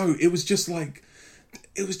was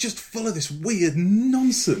just full of this weird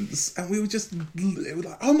nonsense, and we were it was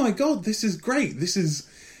like, oh my god, this is great, this is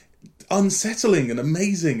unsettling and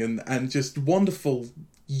amazing and just wonderful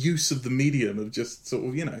use of the medium of just sort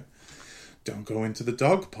of, don't go into the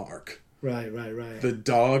dog park. Right. The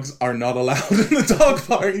dogs are not allowed in the dog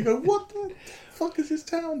park. You go, what the fuck is this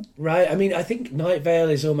town? Right. I mean, I think Night Vale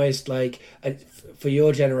is almost for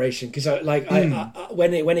your generation, because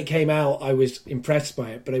when it came out, I was impressed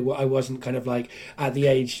by it, but I wasn't kind of at the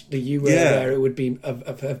age that you were, where it would be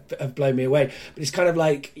have blown me away. But it's kind of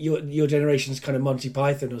like your generation's kind of Monty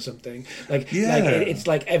Python or something. It's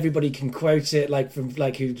like everybody can quote it, from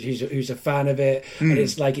who's a fan of it, and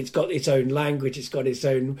it's it's got its own language, it's got its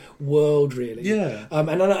own world, really. Yeah.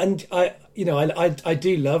 And I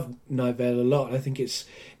do love Night Vale a lot. I think it's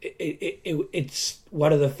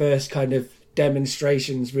one of the first kind of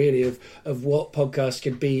demonstrations, really, of what podcasts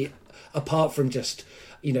could be, apart from just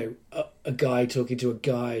a guy talking to a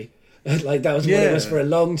guy. That was what it was for a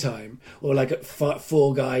long time, or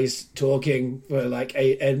four guys talking for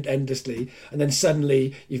endlessly, and then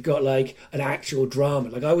suddenly you've got an actual drama.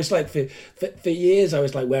 I was for years I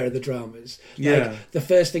was where are the dramas? The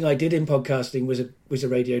first thing I did in podcasting was a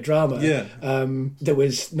radio drama that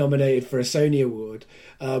was nominated for a Sony Award,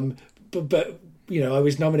 but I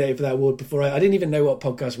was nominated for that award before I didn't even know what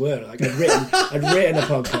podcasts were. I'd written a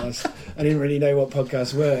podcast. I didn't really know what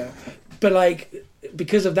podcasts were, but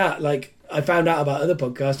because of that, I found out about other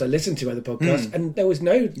podcasts, I listened to other podcasts, and there was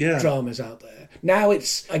no dramas out there. Now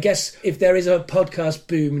it's, I guess, if there is a podcast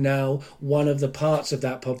boom now, one of the parts of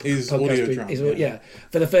that podcast boom drama, is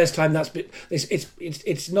for the first time.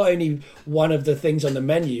 It's not only one of the things on the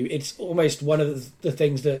menu; it's almost one of the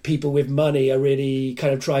things that people with money are really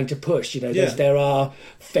kind of trying to push. You know, there are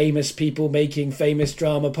famous people making famous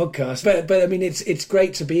drama podcasts, but I mean, it's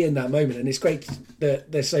great to be in that moment, and it's great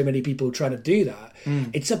that there's so many people trying to do that.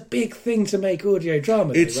 It's a big thing to make audio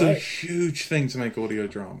drama. It's a huge thing to make audio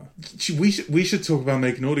drama. We should talk about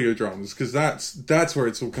making audio dramas, because that's where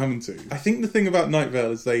it's all coming to. I think the thing about Night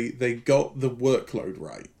Vale is they got the workload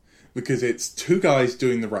right, because it's two guys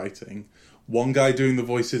doing the writing, one guy doing the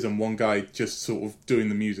voices, and one guy just sort of doing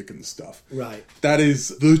the music and stuff. Right. That is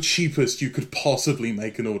the cheapest you could possibly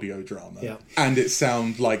make an audio drama. Yeah. And it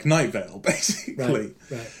sounds like Night Vale, basically.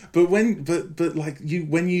 Right. But when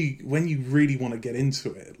you really want to get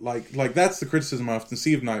into it, like that's the criticism I often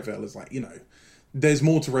see of Night Vale, is like, you know, there's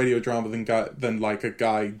more to radio drama than like a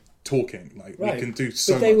guy talking. Like, we can do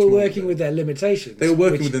so much more. But they were working with their limitations. They were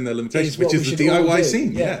working within their limitations, which is the DIY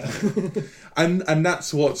scene. Yeah. And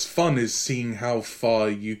that's what's fun, is seeing how far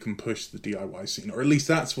you can push the DIY scene, or at least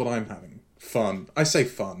that's what I'm having fun. I say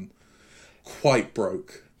fun, quite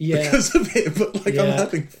broke because of it, but I'm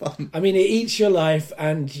having fun. I mean, it eats your life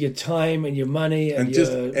and your time and your money and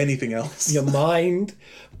just anything else, your mind,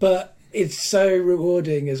 but it's so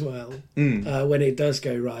rewarding as well when it does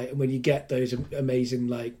go right, and when you get those amazing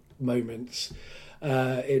like moments.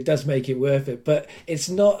 It does make it worth it, but it's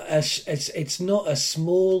not a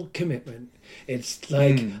small commitment. It's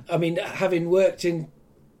like I mean, having worked in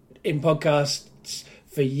podcasts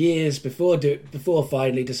for years before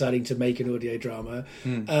finally deciding to make an audio drama,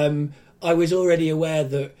 I was already aware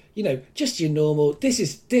that, you know, just your normal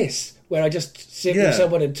this where I just sit with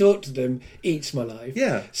someone and talk to them eats my life.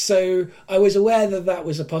 Yeah. So I was aware that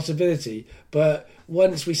was a possibility, but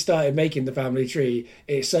once we started making the family tree,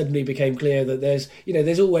 it suddenly became clear that there's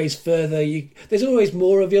always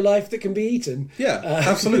more of your life that can be eaten. Yeah,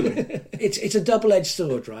 absolutely. It's a double-edged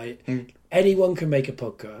sword, right? Anyone can make a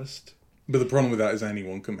podcast. But the problem with that is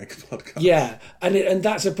anyone can make a podcast. Yeah, and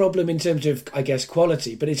that's a problem in terms of, I guess,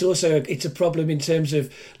 quality, but it's also a problem in terms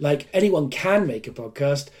of, like, anyone can make a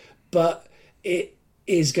podcast, but it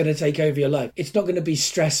is going to take over your life. It's not going to be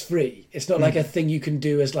stress-free. It's not like a thing you can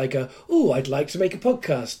do as like I'd like to make a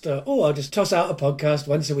podcast. I'll just toss out a podcast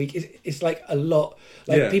once a week. It's like a lot.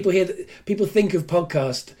 Like people think of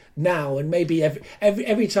podcast now, and maybe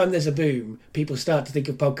every time there's a boom, people start to think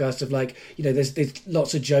of podcasts of, like, you know, there's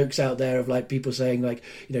lots of jokes out there of, like, people saying, like,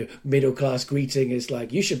 you know, middle class greeting is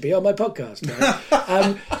like, you should be on my podcast,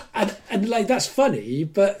 right? and like, that's funny,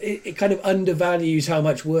 but it kind of undervalues how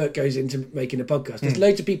much work goes into making a podcast. There's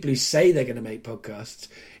loads of people who say they're going to make podcasts.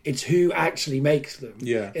 It's who actually makes them.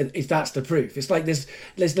 Yeah, if that's the proof. It's like there's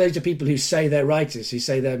loads of people who say they're writers, who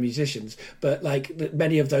say they're musicians, but like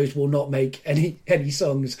many of those will not make any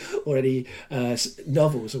songs or any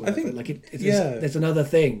novels or whatever. I think, there's another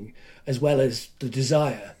thing as well as the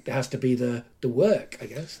desire. There has to be the work, I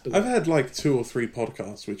guess. I've had like 2 or 3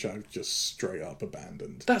 podcasts which I've just straight up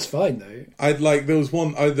abandoned. That's fine though. I got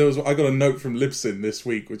a note from Libsyn this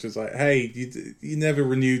week which was like, hey, you never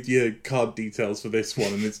renewed your card details for this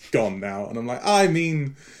one and it's gone now. And I'm like, I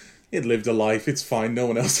mean, it lived a life, it's fine, no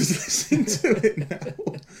one else is listening to it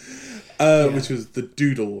now. Which was the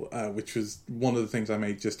Doodle, which was one of the things I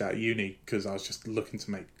made just out of uni because I was just looking to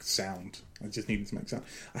make sound. I just needed to make sound.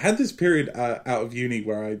 I had this period out of uni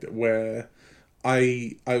where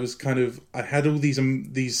I was kind of, I had all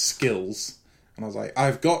these skills, and I was like,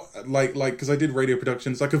 I've got like because I did radio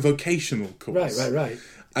production, it's like a vocational course. Right.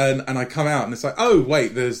 And I come out and it's like, oh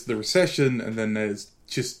wait, there's the recession, and then there's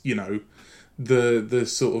just, you know, the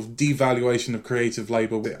sort of devaluation of creative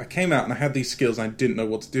labour. I came out and I had these skills and I didn't know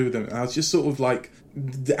what to do with them, and I was just sort of like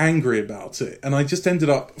angry about it, and I just ended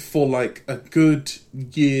up for like a good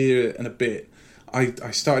year and a bit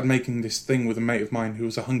I started making this thing with a mate of mine who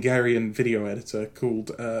was a Hungarian video editor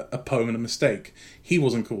called A Poem and a Mistake. He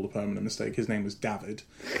wasn't called A Poem and a Mistake, his name was David.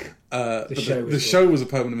 The show was A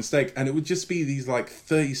Poem and a Mistake, and it would just be these like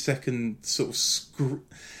 30-second sort of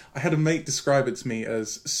I had a mate describe it to me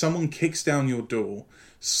as someone kicks down your door,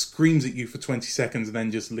 screams at you for 20 seconds and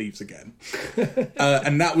then just leaves again.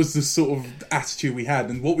 And that was the sort of attitude we had.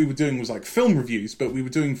 And what we were doing was like film reviews, but we were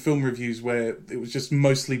doing film reviews where it was just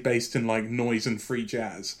mostly based in like noise and free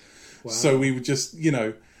jazz. Wow. So we would just, you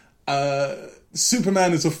know,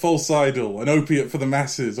 Superman is a false idol, an opiate for the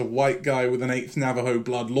masses, a white guy with an 8th Navajo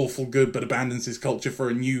blood, lawful good but abandons his culture for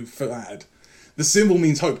a new fad. The symbol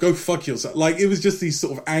means hope, go fuck yourself. Like, it was just these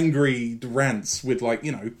sort of angry rants with, like,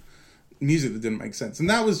 you know, music that didn't make sense. And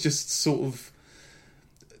that was just sort of...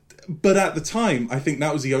 But at the time, I think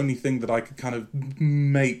that was the only thing that I could kind of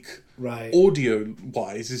make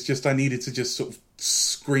audio-wise. Is just I needed to just sort of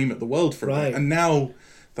scream at the world for a bit. And now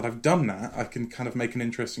that I've done that, I can kind of make an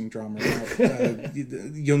interesting drama about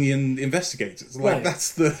Jungian investigators. Like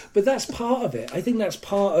that's the... But that's part of it. I think that's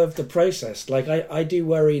part of the process. Like I do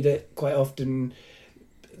worry that quite often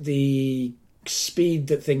the speed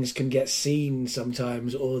that things can get seen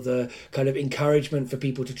sometimes, or the kind of encouragement for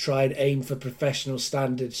people to try and aim for professional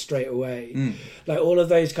standards straight away, like all of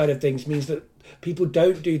those kind of things means that people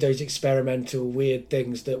don't do those experimental weird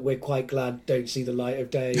things that we're quite glad don't see the light of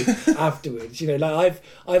day afterwards. You know, like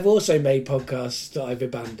I've also made podcasts that I've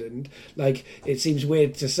abandoned. Like it seems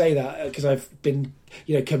weird to say that because I've been,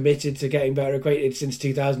 you know, committed to getting better acquainted since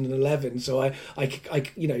 2011. So I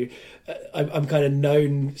you know, I'm kind of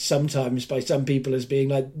known sometimes by some people as being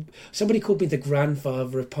like, somebody called me the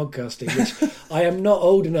grandfather of podcasting, which I am not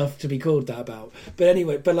old enough to be called that about. But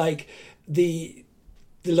anyway, but like the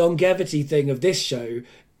longevity thing of this show,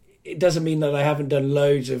 it doesn't mean that I haven't done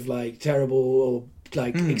loads of like terrible or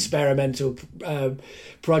like experimental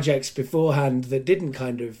projects beforehand that didn't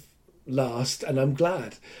kind of last, and I'm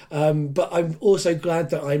glad. But I'm also glad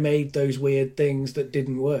that I made those weird things that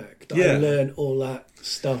didn't work. That I learned all that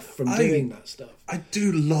stuff from doing that stuff. I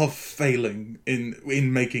do love failing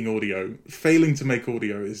in making audio. Failing to make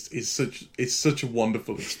audio is such a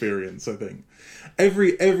wonderful experience, I think.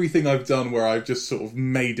 Everything I've done where I've just sort of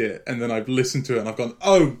made it and then I've listened to it and I've gone,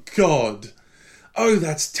 oh God, oh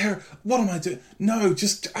that's terrible. What am I doing? No,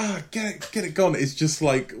 just get it gone. It's just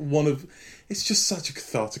like it's just such a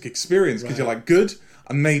cathartic experience because you're like, good,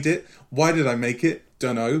 I made it. Why did I make it?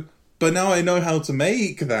 Don't know. But now I know how to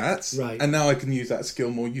make that, and now I can use that skill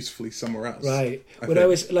more usefully somewhere else. Right.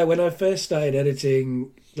 When I first started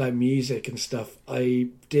editing like music and stuff, I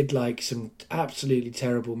did like some absolutely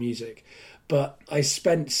terrible music, but I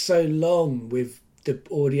spent so long with the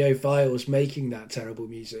audio files making that terrible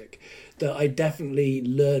music that I definitely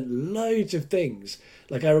learned loads of things.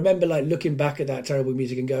 Like I remember like looking back at that terrible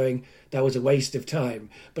music and going, that was a waste of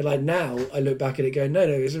time. But like now I look back at it going, no,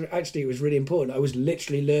 it was really important. I was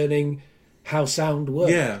literally learning how sound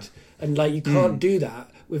worked. Yeah. And like you can't do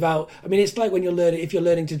that without, I mean, it's like when if you're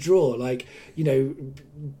learning to draw, like, you know,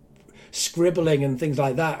 scribbling and things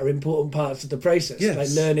like that are important parts of the process. Yes. Like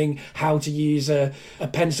learning how to use a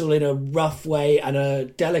pencil in a rough way and a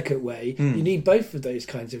delicate way. You need both of those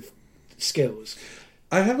kinds of skills.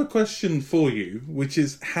 I have a question for you, which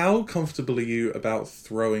is how comfortable are you about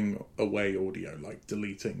throwing away audio, like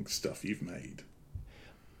deleting stuff you've made?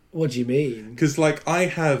 What do you mean? Because like I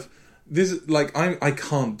have this, like I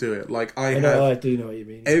can't do it. Like I do know what you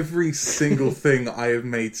mean. Every single thing I have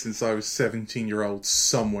made since I was 17-year-old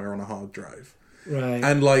somewhere on a hard drive. Right.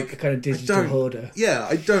 And like a kind of digital hoarder. Yeah,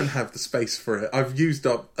 I don't have the space for it. I've used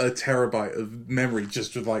up a terabyte of memory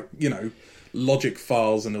just with like, you know, Logic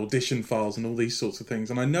files and Audition files and all these sorts of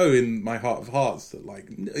things, and I know in my heart of hearts that like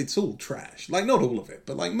it's all trash. Like not all of it,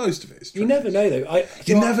 but like most of it is trash. You never know though.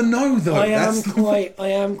 You never know though. I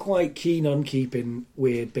am quite keen on keeping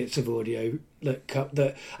weird bits of audio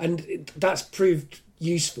and that's proved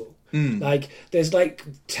useful. Like there's like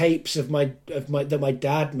tapes of my that my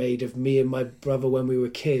dad made of me and my brother when we were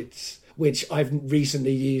kids, which I've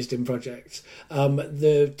recently used in projects.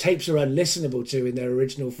 The tapes are unlistenable to in their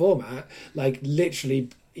original format. Like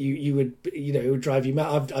literally, you would, you know, it would drive you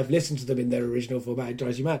mad. I've listened to them in their original format. It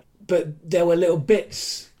drives you mad. But there were little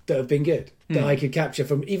bits that have been good that I could capture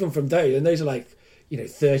from those, and those are like, you know,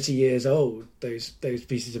 30 years old. Those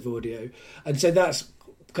pieces of audio, and so that's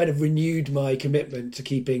kind of renewed my commitment to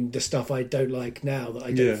keeping the stuff I don't like now that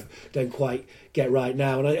I don't quite get right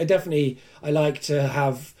now. And I definitely like to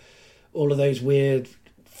have all of those weird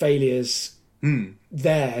failures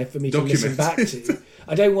there for me to listen back to.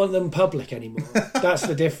 I don't want them public anymore. That's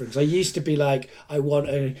the difference. I used to be like, I want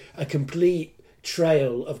a complete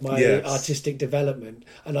trail of my artistic development,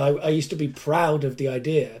 and I used to be proud of the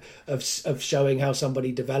idea of showing how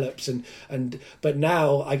somebody develops, but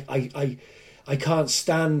now I can't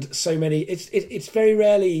stand so many. It's very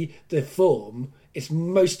rarely the form. It's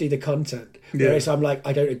mostly the content. Whereas I'm like,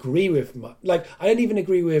 I don't agree with much. Like, I don't even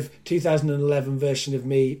agree with 2011 version of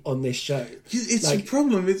me on this show. It's like, the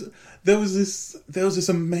problem is there was this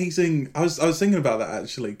amazing. I was thinking about that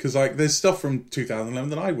actually, because like there's stuff from 2011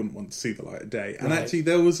 that I wouldn't want to see the light of day, and actually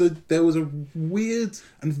there was a weird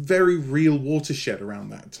and very real watershed around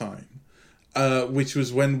that time, which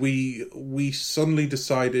was when we suddenly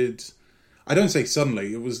decided. I don't say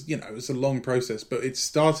suddenly. It was a long process, but it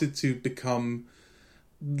started to become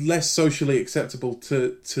less socially acceptable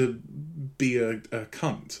to be a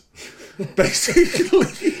cunt,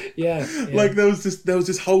 basically. Yeah. Like there was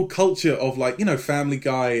this whole culture of like, you know, Family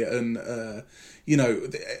Guy and I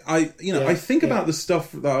think about the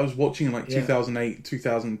stuff that I was watching in like 2008,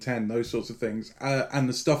 2010, those sorts of things, and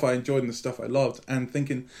the stuff I enjoyed and the stuff I loved, and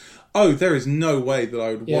thinking, oh, there is no way that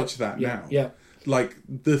I would watch that now. Yeah. Like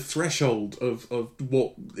the threshold of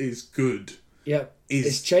what is good. Yeah.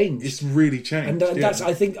 It's changed. It's really changed. And that's,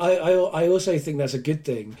 I think, I also think that's a good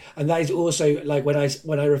thing. And that is also, like, when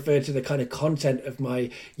I refer to the kind of content of my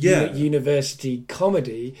university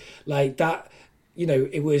comedy, like that, you know,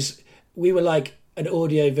 we were like an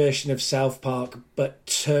audio version of South Park, but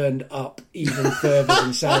turned up even further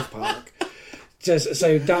than South Park. So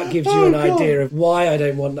that gives you an idea of why I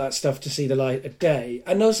don't want that stuff to see the light of day.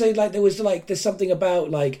 And also, like, there's something about,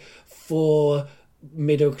 like, for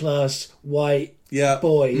middle class white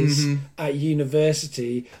boys at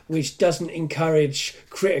university which doesn't encourage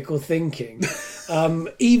critical thinking.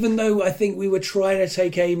 Even though I think we were trying to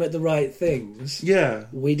take aim at the right things,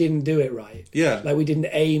 we didn't do it right. Like, we didn't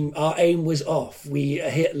aim, our aim was off. We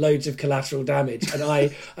hit loads of collateral damage, and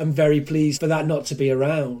I am very pleased for that not to be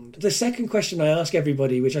around. The second question I ask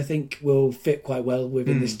everybody, which I think will fit quite well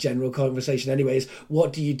within this general conversation anyway, is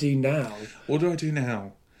what do you do now? What do I do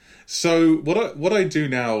now? So what I do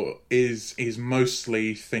now is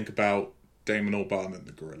mostly think about Damon Albarn and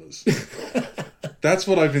the Gorillaz. That's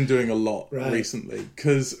what I've been doing a lot recently,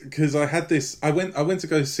 because I had this. I went to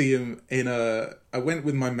go see him I went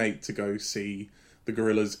with my mate to go see the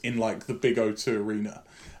Gorillaz in like the big O2 Arena,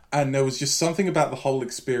 and there was just something about the whole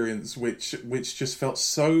experience which just felt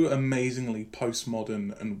so amazingly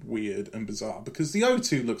postmodern and weird and bizarre, because the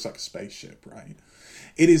O2 looks like a spaceship, right?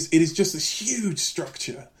 It is just this huge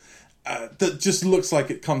structure. That just looks like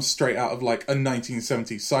it comes straight out of like a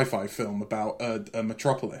 1970s sci-fi film about a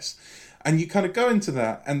metropolis. And you kind of go into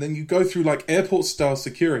that, and then you go through like airport-style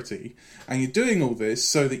security, and you're doing all this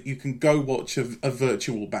so that you can go watch a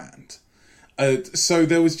virtual band. So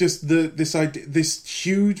there was just this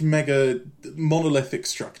huge, mega, monolithic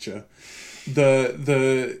structure.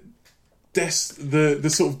 The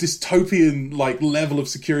sort of dystopian like level of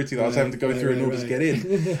security that I was having to go through in order to get in,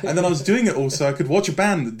 and then I was doing it all so I could watch a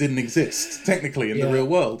band that didn't exist technically in the real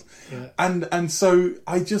world, and so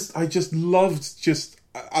I just loved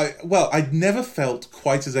I'd never felt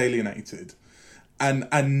quite as alienated, and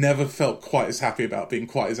never felt quite as happy about being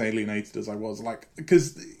quite as alienated as I was, like,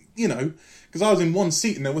 because I was in one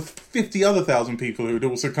seat and there were 50 other thousand people who had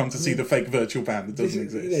also come to see the fake virtual band that doesn't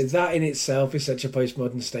exist. That in itself is such a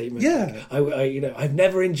postmodern statement. Yeah. I've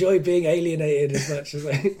never enjoyed being alienated as much as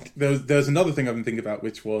I... There's another thing I've been thinking about,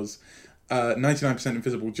 which was 99%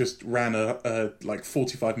 Invisible just ran a like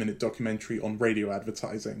 45-minute documentary on radio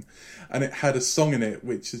advertising, and it had a song in it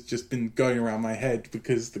which has just been going around my head,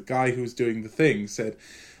 because the guy who was doing the thing said,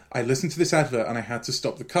 I listened to this advert and I had to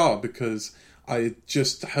stop the car because I had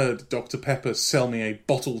just heard Dr. Pepper sell me a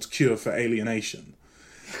bottled cure for alienation.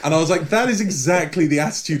 And I was like, that is exactly the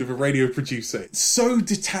attitude of a radio producer. It's so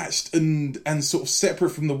detached and sort of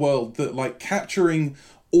separate from the world that, like, capturing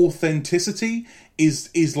authenticity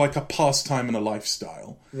is like a pastime and a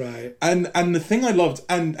lifestyle. Right. And the thing I loved,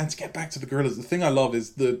 and to get back to the Gorillaz, the thing I love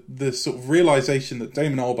is the sort of realization that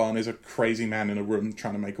Damon Albarn is a crazy man in a room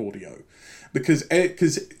trying to make audio. Because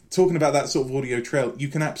talking about that sort of audio trail, you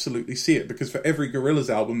can absolutely see it, because for every Gorillaz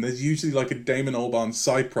album, there's usually like a Damon Albarn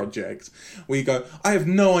side project where you go, I have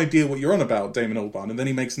no idea what you're on about, Damon Albarn, and then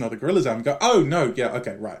he makes another Gorillaz album and go, oh no, yeah,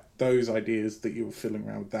 okay, right, those ideas that you were fiddling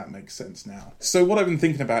around with, that makes sense now. So what I've been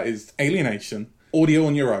thinking about is alienation, audio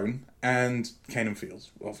on your own, and Cane and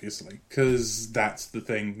Fields, obviously, because that's the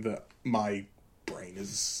thing that my brain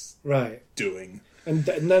is doing. And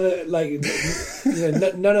none of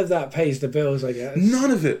none of that pays the bills, I guess.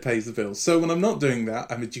 None of it pays the bills. So when I'm not doing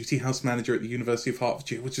that, I'm a duty house manager at the University of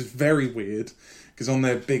Hertfordshire, which is very weird, because on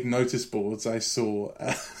their big notice boards I saw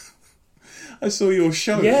your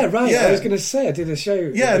show. Yeah, right. Yeah. I was going to say I did a show.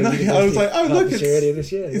 Yeah, no, I was like, oh look,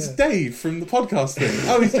 this year, it's Dave from the podcast thing.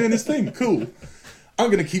 Oh, he's doing his thing. Cool. I'm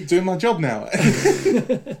going to keep doing my job now.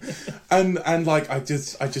 and like I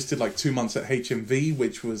just did like 2 months at HMV,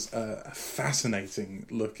 which was a fascinating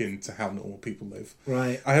look into how normal people live.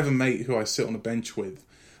 Right. I have a mate who I sit on a bench with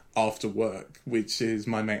after work, which is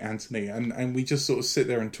my mate Anthony, and we just sort of sit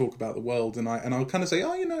there and talk about the world, and I'll kind of say,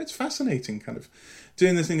 oh, it's fascinating, kind of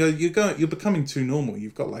doing this thing. You're becoming too normal.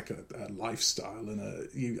 You've got like a lifestyle and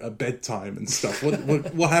a bedtime and stuff.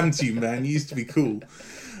 What happened to you, man? You used to be cool.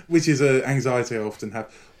 Which is an anxiety I often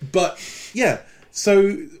have. But yeah,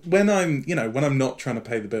 so when I'm not trying to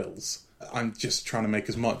pay the bills, I'm just trying to make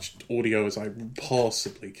as much audio as I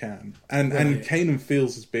possibly can. And Cane and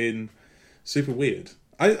Fields has been super weird.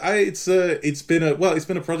 It's been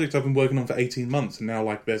a project I've been working on for 18 months, and now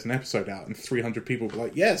like there's an episode out and 300 people be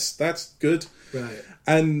like, yes, that's good. Right.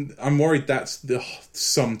 And I'm worried that's the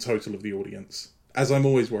sum total of the audience, as I'm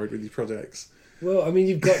always worried with these projects. Well, I mean,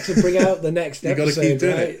 you've got to bring out the next episode, keep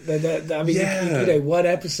doing right? It. I mean, one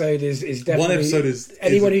episode is definitely... One episode is...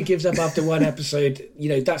 Anyone who gives up after one episode,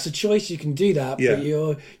 that's a choice, you can do that, but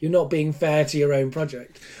you're not being fair to your own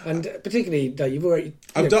project. And particularly, you've already...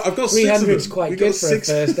 I've got 300 is quite good for a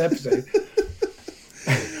first episode.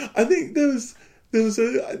 I think there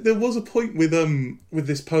was a point with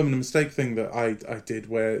this Permanent Mistake thing that I did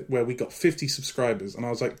where we got 50 subscribers, and I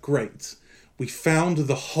was like, great, we found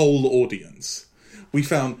the whole audience. We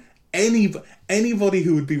found anybody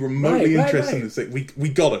who would be remotely interested in this thing. We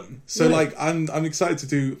got them. So I'm excited to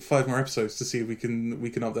do 5 more episodes to see if we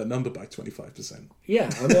can up that number by 25%. Yeah,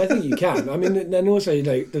 I mean, I think you can. I mean, and also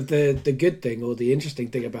the good thing or the interesting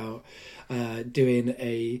thing about doing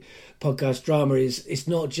a podcast drama is it's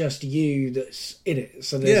not just you that's in it.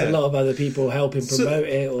 So there's a lot of other people helping promote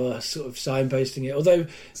it or sort of signposting it. Although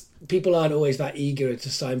people aren't always that eager to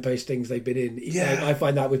signpost things they've been in. Yeah. I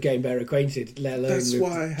find that with getting better acquainted, let alone that's with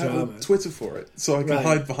why I have drama. a Twitter for it, so I can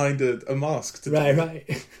hide behind a mask.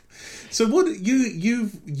 Right. So what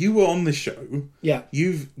you were on the show? Yeah.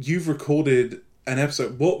 You've recorded an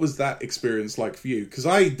episode. What was that experience like for you? Because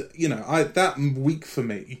I that week for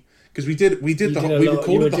me. Because we recorded the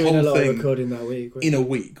whole thing recording that week, in a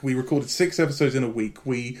week. We recorded 6 episodes in a week.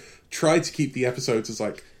 We tried to keep the episodes as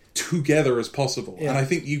together as possible, and I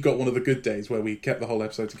think you got one of the good days where we kept the whole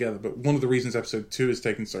episode together. But one of the reasons episode 2 has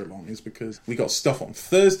taken so long is because we got stuff on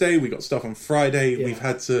Thursday, we got stuff on Friday. We've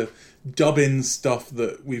had to dub in stuff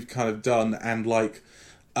that we've kind of done, and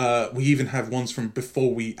we even have ones from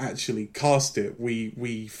before we actually cast it.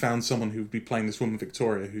 We found someone who would be playing this woman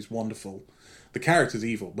Victoria, who's wonderful. The character's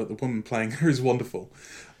evil, but the woman playing her is wonderful.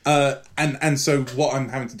 And so what I'm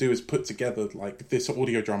having to do is put together this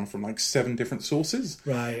audio drama from 7 different sources.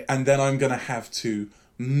 Right. And then I'm going to have to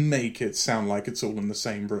make it sound like it's all in the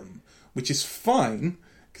same room, which is fine,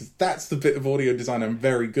 because that's the bit of audio design I'm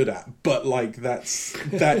very good at. But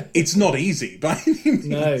it's not easy by any means.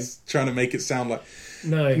 No. Trying to make it sound like...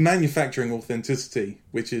 No. Manufacturing authenticity,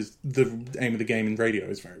 which is the aim of the game in radio,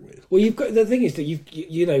 is very weird. Well, the thing is that you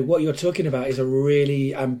what you're talking about is a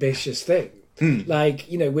really ambitious thing. With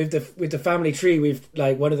the family tree, we've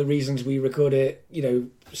one of the reasons we record it,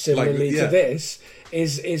 similarly to this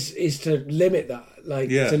is to limit that,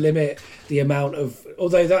 to limit the amount of.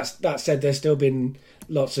 Although that said, there's still been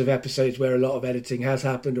lots of episodes where a lot of editing has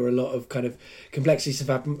happened or a lot of kind of complexities have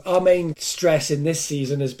happened. Our main stress in this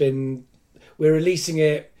season has been we're releasing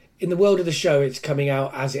it. In the world of the show, it's coming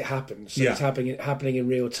out as it happens, so it's happening in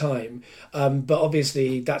real time. But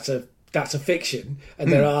obviously, that's a fiction,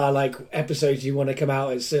 and there are episodes you want to come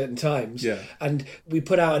out at certain times. Yeah. And we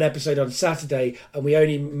put out an episode on Saturday, and we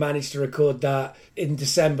only managed to record that in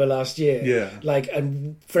December last year. Yeah.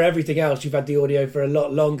 And for everything else, you've had the audio for a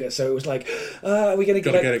lot longer. So it was are we going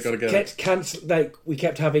to get it? Cancel? We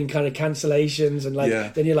kept having kind of cancellations, and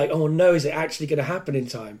then you're oh no, is it actually going to happen in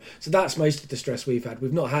time? So that's most of the stress we've had.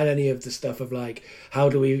 We've not had any of the stuff of how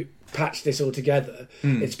do we patch this all together.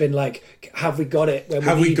 It's been have we got it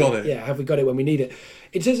when we need it? Yeah, have we got it when we need it?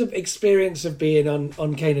 In terms of experience of being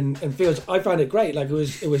on Cane and Fields, I found it great. It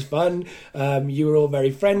was fun. You were all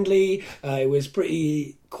very friendly. It was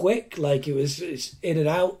pretty quick. It's in and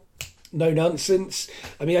out. No nonsense.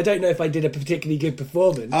 I mean, I don't know if I did a particularly good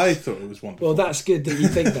performance. I thought it was wonderful. Well, that's good that you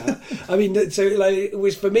think that. I mean, so it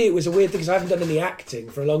was for me. It was a weird thing because I haven't done any acting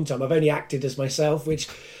for a long time. I've only acted as myself, which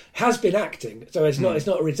has been acting, so it's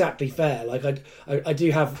not exactly fair. I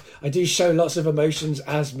do show lots of emotions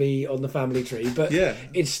as me on the family tree, but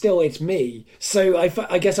it's me. So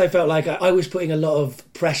I guess I felt like I was putting a lot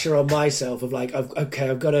of pressure on myself of I've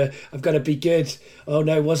got to be good. Oh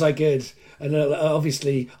no, was I good? And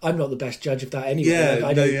obviously, I'm not the best judge of that anyway.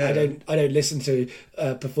 I don't listen to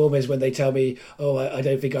performers when they tell me, "Oh, I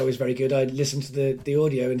don't think I was very good." I listen to the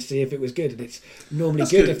audio and see if it was good, and it's normally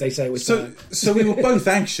good if they say it was bad. So we were both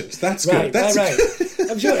anxious. That's right, good. That's right.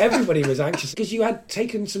 I'm sure everybody was anxious because you had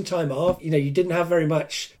taken some time off. You didn't have very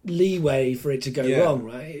much leeway for it to go wrong,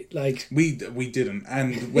 right? We didn't,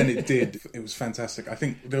 and when it did, it was fantastic. I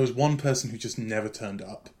think there was one person who just never turned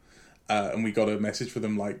up. And we got a message for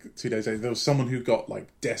them 2 days later. There was someone who got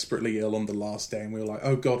desperately ill on the last day, and we were like,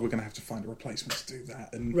 "Oh God, we're going to have to find a replacement to do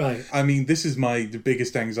that." And right. I mean, this is the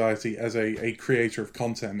biggest anxiety as a creator of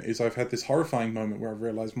content is I've had this horrifying moment where I've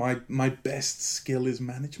realised my best skill is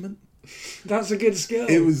management. That's a good skill.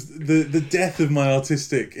 It was the death of my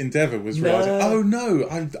artistic endeavour was realising, oh no,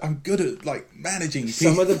 I'm good at like managing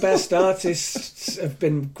people. Some of the best artists have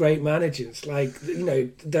been great managers. Like, you know,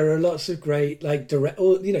 there are lots of great like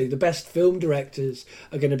the best film directors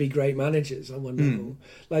are going to be great managers on one level.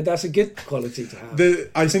 Like, that's a good quality to have.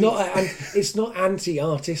 It's not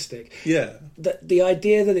anti-artistic. Yeah. The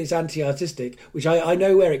idea that it's anti-artistic, which I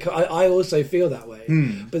know where I also feel that way,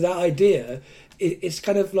 but that idea, it's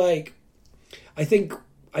kind of like, I think,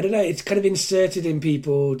 I don't know, it's kind of inserted in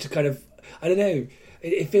people to kind of, I don't know,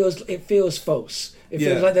 it feels false. It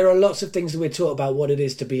feels like there are lots of things that we're taught about what it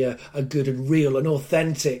is to be a good and real and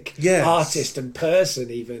authentic artist and person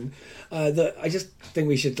even, that I just think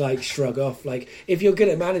we should like shrug off. Like, if you're good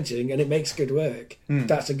at managing and it makes good work,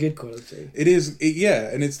 that's a good quality. It is,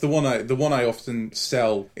 and it's the one I often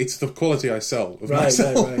sell. It's the quality I sell of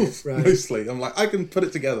myself, right. Mostly. I'm like, I can put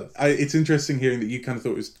it together. It's interesting hearing that you kind of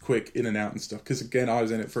thought it was quick in and out and stuff, because again, I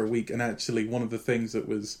was in it for a week, and actually one of the things that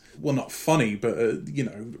was, well, not funny, but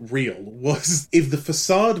real, was if the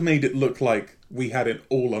facade made it look like we had it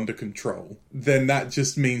all under control, then that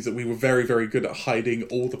just means that we were very, very good at hiding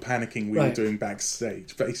all the panicking we were doing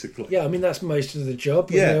backstage, basically. Yeah, I mean, that's most of the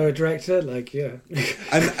job when you're a director, like,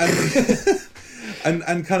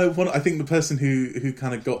 And kind of I think the person who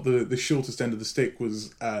kind of got the shortest end of the stick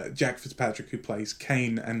was Jack Fitzpatrick, who plays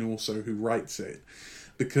Kane and also who writes it,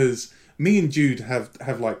 because me and Jude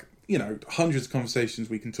have like, hundreds of conversations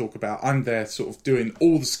we can talk about. I'm there sort of doing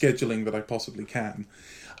all the scheduling that I possibly can.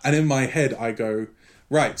 And in my head, I go,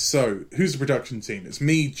 right, so who's the production team? It's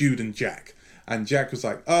me, Jude, and Jack. And Jack was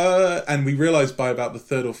like, and we realised by about the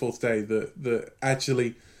third or fourth day that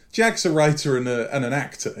actually Jack's a writer and an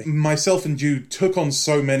actor. Myself and Jude took on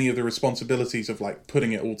so many of the responsibilities of like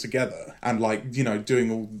putting it all together and like,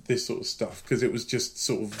 doing all this sort of stuff, because it was just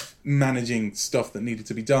sort of managing stuff that needed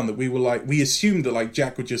to be done, that we were like, we assumed that like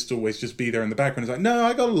Jack would just always just be there in the background. It's like, no,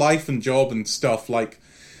 I got a life and job and stuff. Like,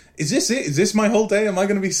 is this it? Is this my whole day? Am I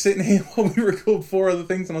going to be sitting here while we record 4 other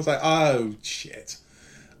things? And I was like, oh, shit.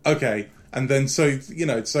 Okay. And then, so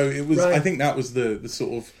it was, I think that was the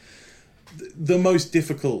sort of the most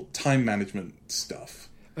difficult time management stuff.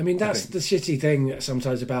 I mean, that's the shitty thing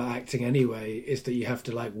sometimes about acting anyway, is that you have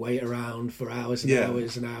to like wait around for hours and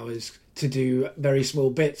hours and hours to do very small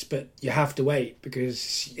bits, but you have to wait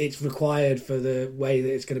because it's required for the way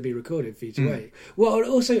that it's going to be recorded for you to wait. Well,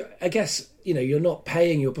 also, I guess, you're not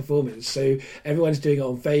paying your performance, so everyone's doing it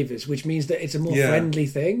on favours, which means that it's a more friendly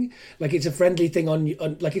thing. Like, it's a friendly thing on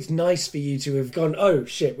like, it's nice for you to have gone, oh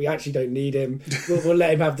shit, we actually don't need him, we'll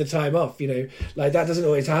let him have the time off, like that doesn't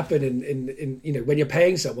always happen in when you're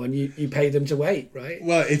paying someone, you pay them to wait, right?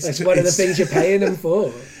 Well, that's one of the things you're paying them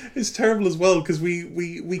for. It's terrible as well, because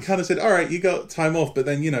we kind of said, all right, you got time off, but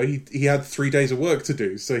then he had 3 days of work to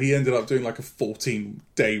do, so he ended up doing like a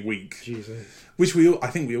 14-day week. Jesus. Which we were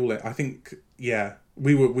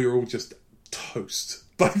all just toast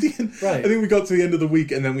by the end. Right. I think we got to the end of the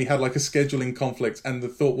week, and then we had like a scheduling conflict, and the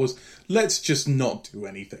thought was, let's just not do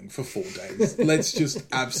anything for 4 days. Let's just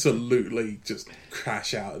absolutely just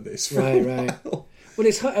crash out of this for a while. Well,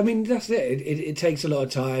 it's, I mean, that's it. It takes a lot of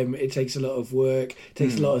time. It takes a lot of work. It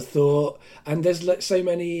takes a lot of thought. And there's so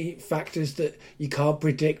many factors that you can't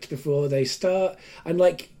predict before they start. And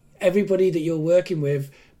like, everybody that you're working with,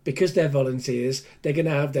 because they're volunteers, they're going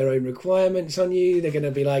to have their own requirements on you. They're going to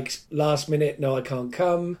be like, last minute, no, I can't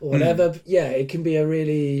come, or whatever. Yeah, it can be a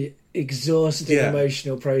really exhausting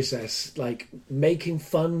emotional process, like making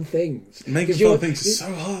fun things. Making fun things is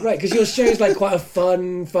so hard. Right, because your show is like quite a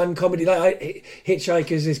fun comedy. Like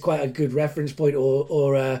Hitchhikers is quite a good reference point,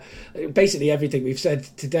 or basically everything we've said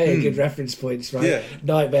today are good reference points, right? Yeah.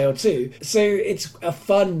 Night Vale too. So it's a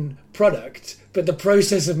fun product, but the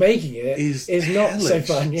process of making it is not so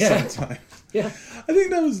fun. Yeah. Sometimes. Yeah. I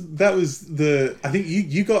think that was I think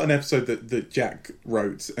you got an episode that Jack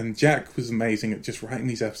wrote, and Jack was amazing at just writing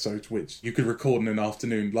these episodes which you could record in an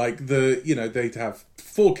afternoon. Like they'd have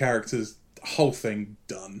 4 characters, whole thing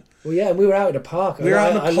done. Well, yeah, we were out in a park. We were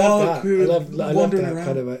out in a park. We were wandering around.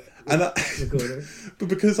 Kind of but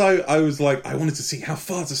because I was like, I wanted to see how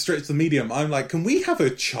far to stretch the medium, I'm like, can we have a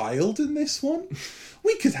child in this one?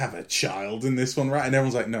 We could have a child in this one, right? And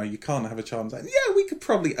everyone's like, no, you can't have a child. I was like, yeah, we could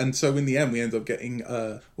probably. And so in the end, we ended up getting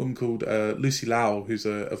a woman called Lucy Lau, who's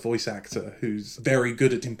a voice actor who's very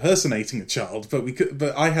good at impersonating a child. But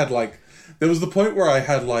I had like, there was the point where I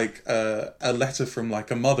had like a letter from like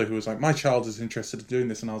a mother who was like, my child is interested in doing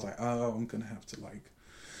this. And I was like, oh, I'm going to have to like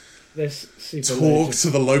talk to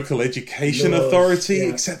the local education authority,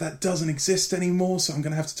 except that doesn't exist anymore. So I'm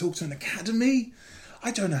going to have to talk to an academy. I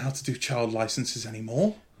don't know how to do child licenses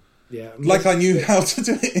anymore. Yeah, like I knew how to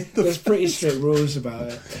do it. There's pretty strict rules about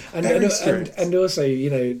it, and also, you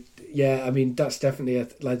know, yeah, I mean that's definitely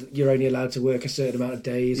like you're only allowed to work a certain amount of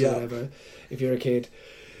days or whatever if you're a kid.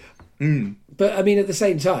 But I mean, at the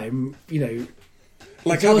same time, you know,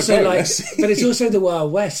 like it's also like, but it's also the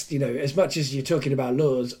Wild West, you know. As much as you're talking about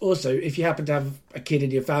laws, also if you happen to have a kid in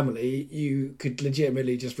your family, you could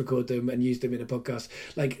legitimately just record them and use them in a podcast.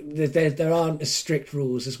 Like there aren't as strict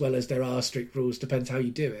rules as well as there are strict rules. Depends how you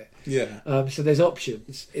do it. Yeah. So there's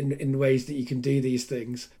options in ways that you can do these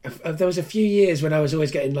things. There was a few years when I was always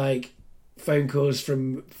getting like phone calls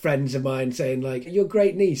from friends of mine saying like, your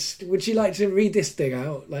great niece, would she like to read this thing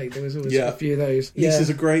out? Like there was always a few of those. Nieces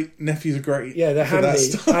are great, nephews are great. Yeah, they're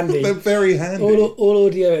handy. They're very handy. All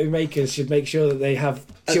audio makers should make sure that they have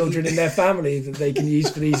children in their family that they can use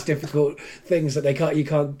for these difficult things that you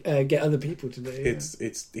can't get other people to do.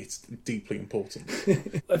 It's deeply important.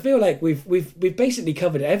 I feel like we've basically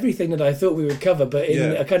covered everything that I thought we would cover, but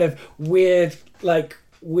in a kind of weird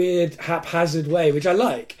haphazard way, which I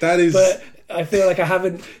like. That is, but I feel like I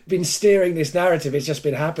haven't been steering this narrative. It's just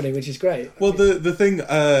been happening, which is great. Well, the thing,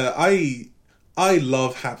 I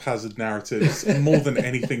love haphazard narratives more than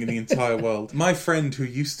anything in the entire world. My friend who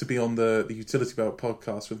used to be on the Utility Belt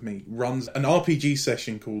podcast with me runs an RPG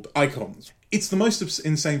session called Icons. It's the most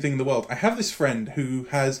insane thing in the world. I have this friend who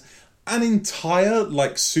has an entire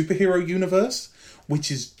like superhero universe which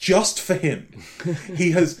is just for him.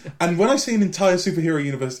 He has, and when I say an entire superhero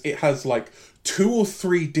universe, it has like 2 or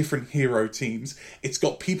 3 different hero teams. It's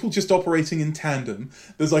got people just operating in tandem.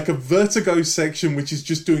 There's like a Vertigo section which is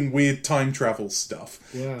just doing weird time travel stuff.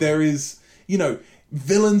 Yeah. There is, you know,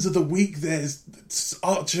 villains of the week. There's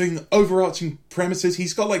overarching premises.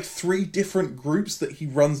 He's got like 3 different groups that he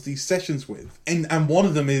runs these sessions with, and one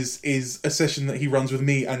of them is a session that he runs with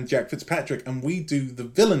me and Jack Fitzpatrick, and we do the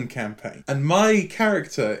villain campaign. And my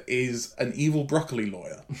character is an evil broccoli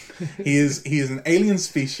lawyer. He is an alien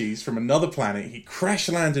species from another planet. He crash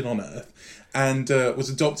landed on Earth and was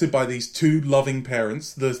adopted by these 2 loving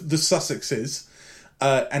parents, the Sussexes,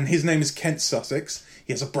 and his name is Kent Sussex.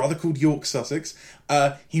 He has a brother called York Sussex.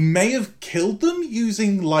 He may have killed them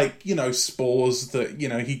using, like, you know, spores that, you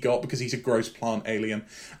know, he got because he's a gross plant alien.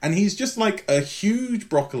 And he's just like a huge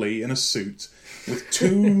broccoli in a suit with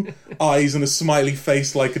 2 eyes and a smiley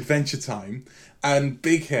face like Adventure Time and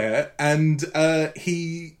big hair. And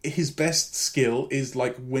his best skill is,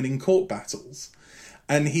 like, winning court battles.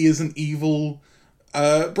 And he is an evil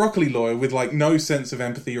broccoli lawyer with like no sense of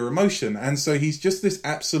empathy or emotion, and so he's just this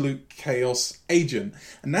absolute chaos agent,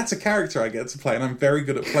 and that's a character I get to play, and I'm very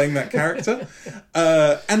good at playing that character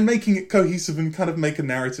and making it cohesive and kind of make a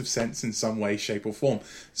narrative sense in some way, shape or form.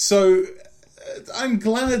 So I'm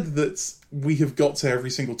glad that we have got to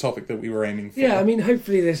every single topic that we were aiming for. Yeah, I mean,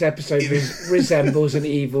 hopefully this episode resembles an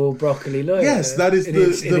evil broccoli lawyer. Yes, that is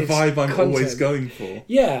the vibe I'm always going for.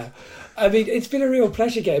 Yeah. I mean, it's been a real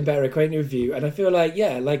pleasure getting better acquainted with you, and I feel like,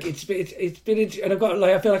 yeah, like it's been, and I've got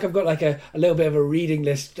like, I feel like I've got like a little bit of a reading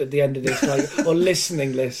list at the end of this, like, or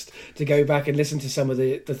listening list to go back and listen to some of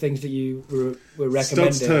the things that you were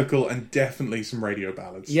recommending. Studs Terkel and definitely some radio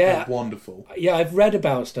ballads. Yeah, they're wonderful. Yeah, I've read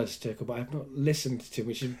about Studs Terkel, but I've not listened to,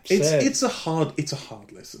 which is absurd. It's a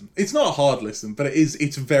hard listen. It's not a hard listen, but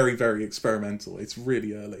it's very, very experimental. It's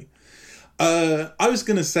really early. I was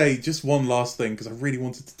going to say just one last thing, because I really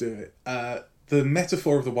wanted to do it. The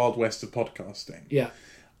metaphor of the Wild West of podcasting. Yeah.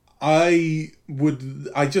 I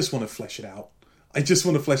just want to flesh it out. I just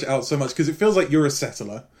want to flesh it out so much, because it feels like you're a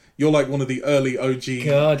settler. You're like one of the early OG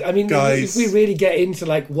God, I mean, guys. If we really get into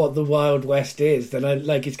like what the Wild West is, then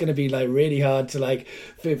it's going to be like really hard to like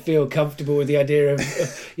feel comfortable with the idea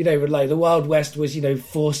of you know, like the Wild West was, you know,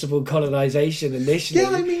 forcible colonization initially. Yeah,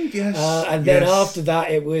 I mean, yes. And then after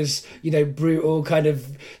that, it was, you know, brutal kind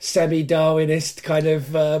of semi-Darwinist kind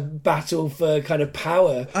of battle for kind of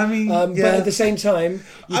power. I mean, but at the same time,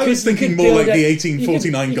 I was thinking more like the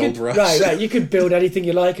 1849 gold rush. Right. You could build anything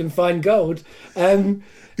you like and find gold.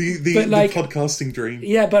 The podcasting dream.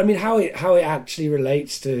 Yeah, but I mean, how it actually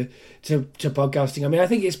relates to podcasting. I mean, I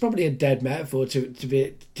think it's probably a dead metaphor to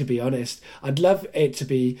be honest. I'd love it to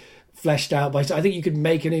be fleshed out by. So I think you could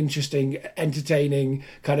make an interesting, entertaining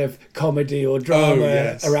kind of comedy or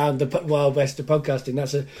drama around the Wild West of podcasting.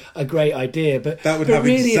 That's a great idea, but that would have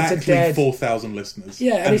really exactly 4,000 listeners.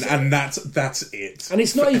 Yeah, and that's it. And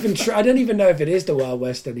it's not even. I don't even know if it is the Wild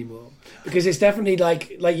West anymore, because it's definitely like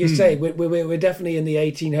you say, we're definitely in the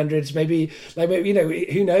 1800s. Maybe you know,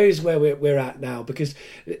 who knows where we're at now, because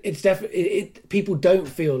it's definitely people don't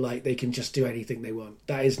feel like they can just do anything they want.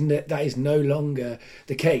 That is no longer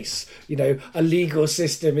the case. You know, a legal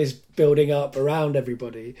system is building up around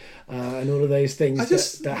everybody, and all of those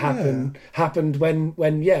things that happened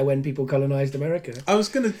when people colonized America. I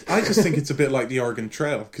just think it's a bit like the Oregon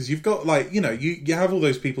Trail, because you've got like, you have all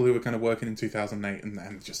those people who were kind of working in 2008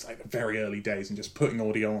 and just like the very early days and just putting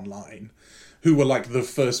audio online, who were like the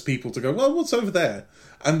first people to go, well, what's over there?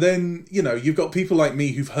 And then, you've got people like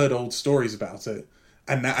me who've heard old stories about it,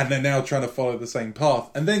 and they're now trying to follow the same path.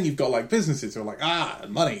 And then you've got like businesses who are like,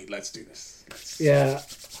 money, let's do this. Yeah.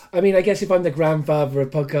 I mean, I guess if I'm the grandfather of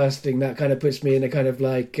podcasting, that kind of puts me in a kind of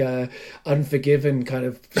like Unforgiven kind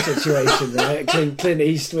of situation, right? Clint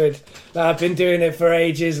Eastwood. I've been doing it for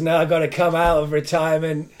ages, and now I've got to come out of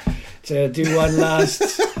retirement to do one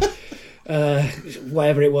last...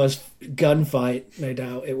 whatever it was, gunfight, no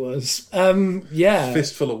doubt it was.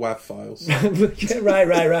 Fistful of WAV files.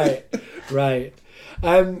 Right.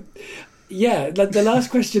 The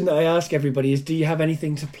last question that I ask everybody is, do you have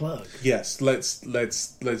anything to plug? Yes, let's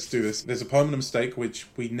do this. There's a Permanent Mistake, which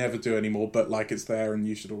we never do anymore, but like it's there and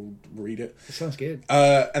you should all read it. It sounds good.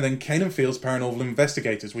 And then Kane and Fields Paranormal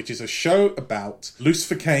Investigators, which is a show about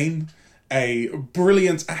Lucifer Kane, a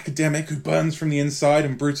brilliant academic who burns from the inside,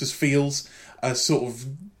 and Brutus Fields, a sort of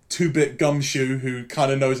 2-bit gumshoe who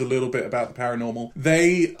kind of knows a little bit about the paranormal.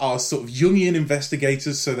 They are sort of Jungian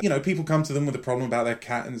investigators, so that, people come to them with a problem about their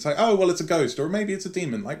cat, and it's like, oh, well, it's a ghost, or maybe it's a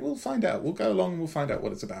demon. Like, we'll find out. We'll go along and we'll find out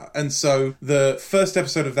what it's about. And so the first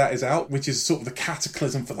episode of that is out, which is sort of the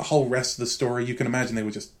cataclysm for the whole rest of the story. You can imagine they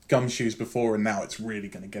were just gumshoes before, and now it's really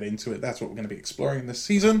going to get into it. That's what we're going to be exploring in this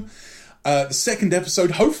season. The second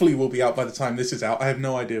episode hopefully will be out by the time this is out. I have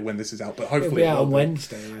no idea when this is out, but hopefully it'll be out on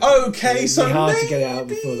Wednesday. Okay, so it'll be hard to get it out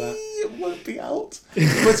before that. It won't be out,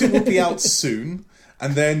 but it will be out soon.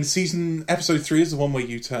 And then episode 3 is the one where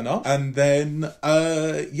you turn up, and then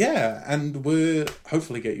and we'll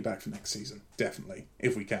hopefully get you back for next season, definitely,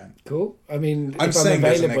 if we can. Cool. I mean, I'm saying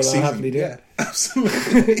available, next I'll season. happily do it. Yeah,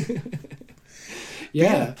 absolutely.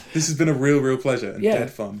 Yeah. This has been a real pleasure and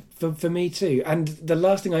dead fun. For me too. And the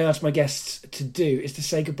last thing I ask my guests to do is to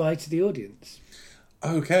say goodbye to the audience.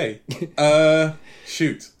 Okay.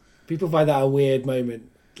 Shoot. People find that a weird moment.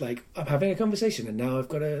 Like, I'm having a conversation and now I've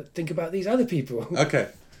got to think about these other people. Okay.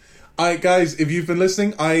 Guys, if you've been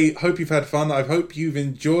listening, I hope you've had fun. I hope you've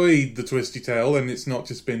enjoyed the Twisty Tale and it's not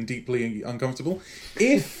just been deeply uncomfortable.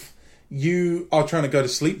 If you are trying to go to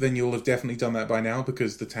sleep, then you'll have definitely done that by now,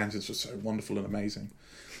 because the tangents were so wonderful and amazing.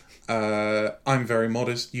 I'm very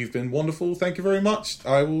modest. You've been wonderful. Thank you very much.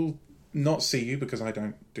 I will not see you because I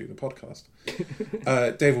don't do the podcast.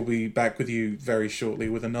 Dave will be back with you very shortly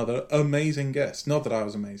with another amazing guest. Not that I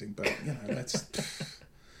was amazing, but, let's...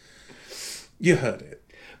 You heard it.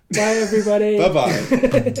 Bye, everybody. Bye-bye.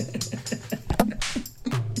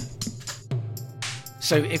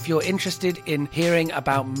 So if you're interested in hearing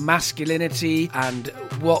about masculinity and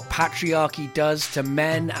what patriarchy does to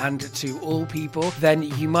men and to all people, then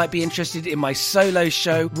you might be interested in my solo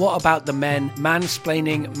show, What About the Men?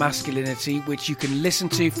 Mansplaining Masculinity, which you can listen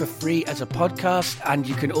to for free as a podcast. And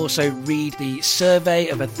you can also read the survey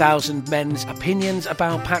of 1,000 men's opinions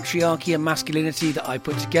about patriarchy and masculinity that I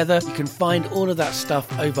put together. You can find all of that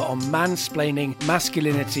stuff over on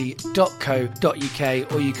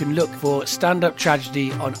mansplainingmasculinity.co.uk, or you can look for Stand Up Tragedy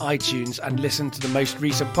on iTunes and listen to the most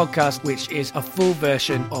recent podcast, which is a full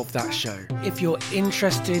version of that show. If you're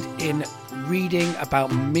interested in reading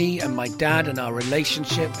about me and my dad and our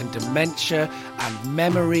relationship and dementia and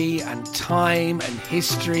memory and time and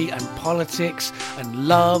history and politics and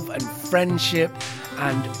love and friendship,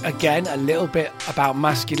 and again a little bit about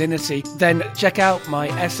masculinity, then check out my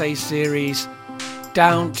essay series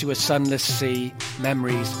Down to a Sunless Sea,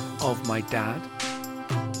 Memories of My Dad.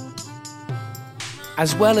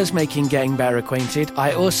 As well as making Getting Better Acquainted,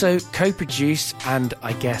 I also co-produce and,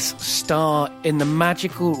 I guess, star in the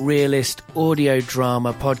magical realist audio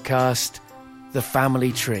drama podcast, The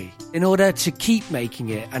Family Tree. In order to keep making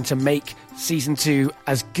it and to make Season 2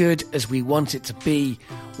 as good as we want it to be,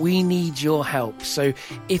 we need your help. So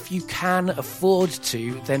if you can afford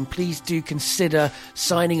to, then please do consider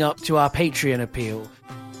signing up to our Patreon appeal.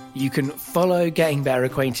 You can follow Getting Better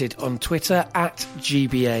Acquainted on Twitter at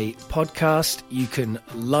GBA Podcast. You can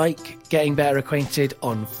like Getting Better Acquainted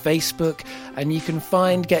on Facebook, and you can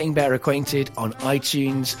find Getting Better Acquainted on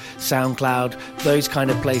iTunes, SoundCloud, those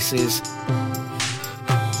kind of places.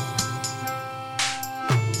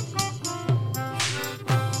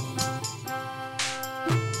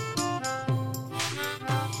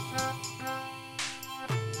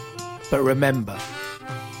 But remember,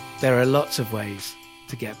 there are lots of ways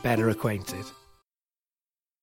to get better acquainted.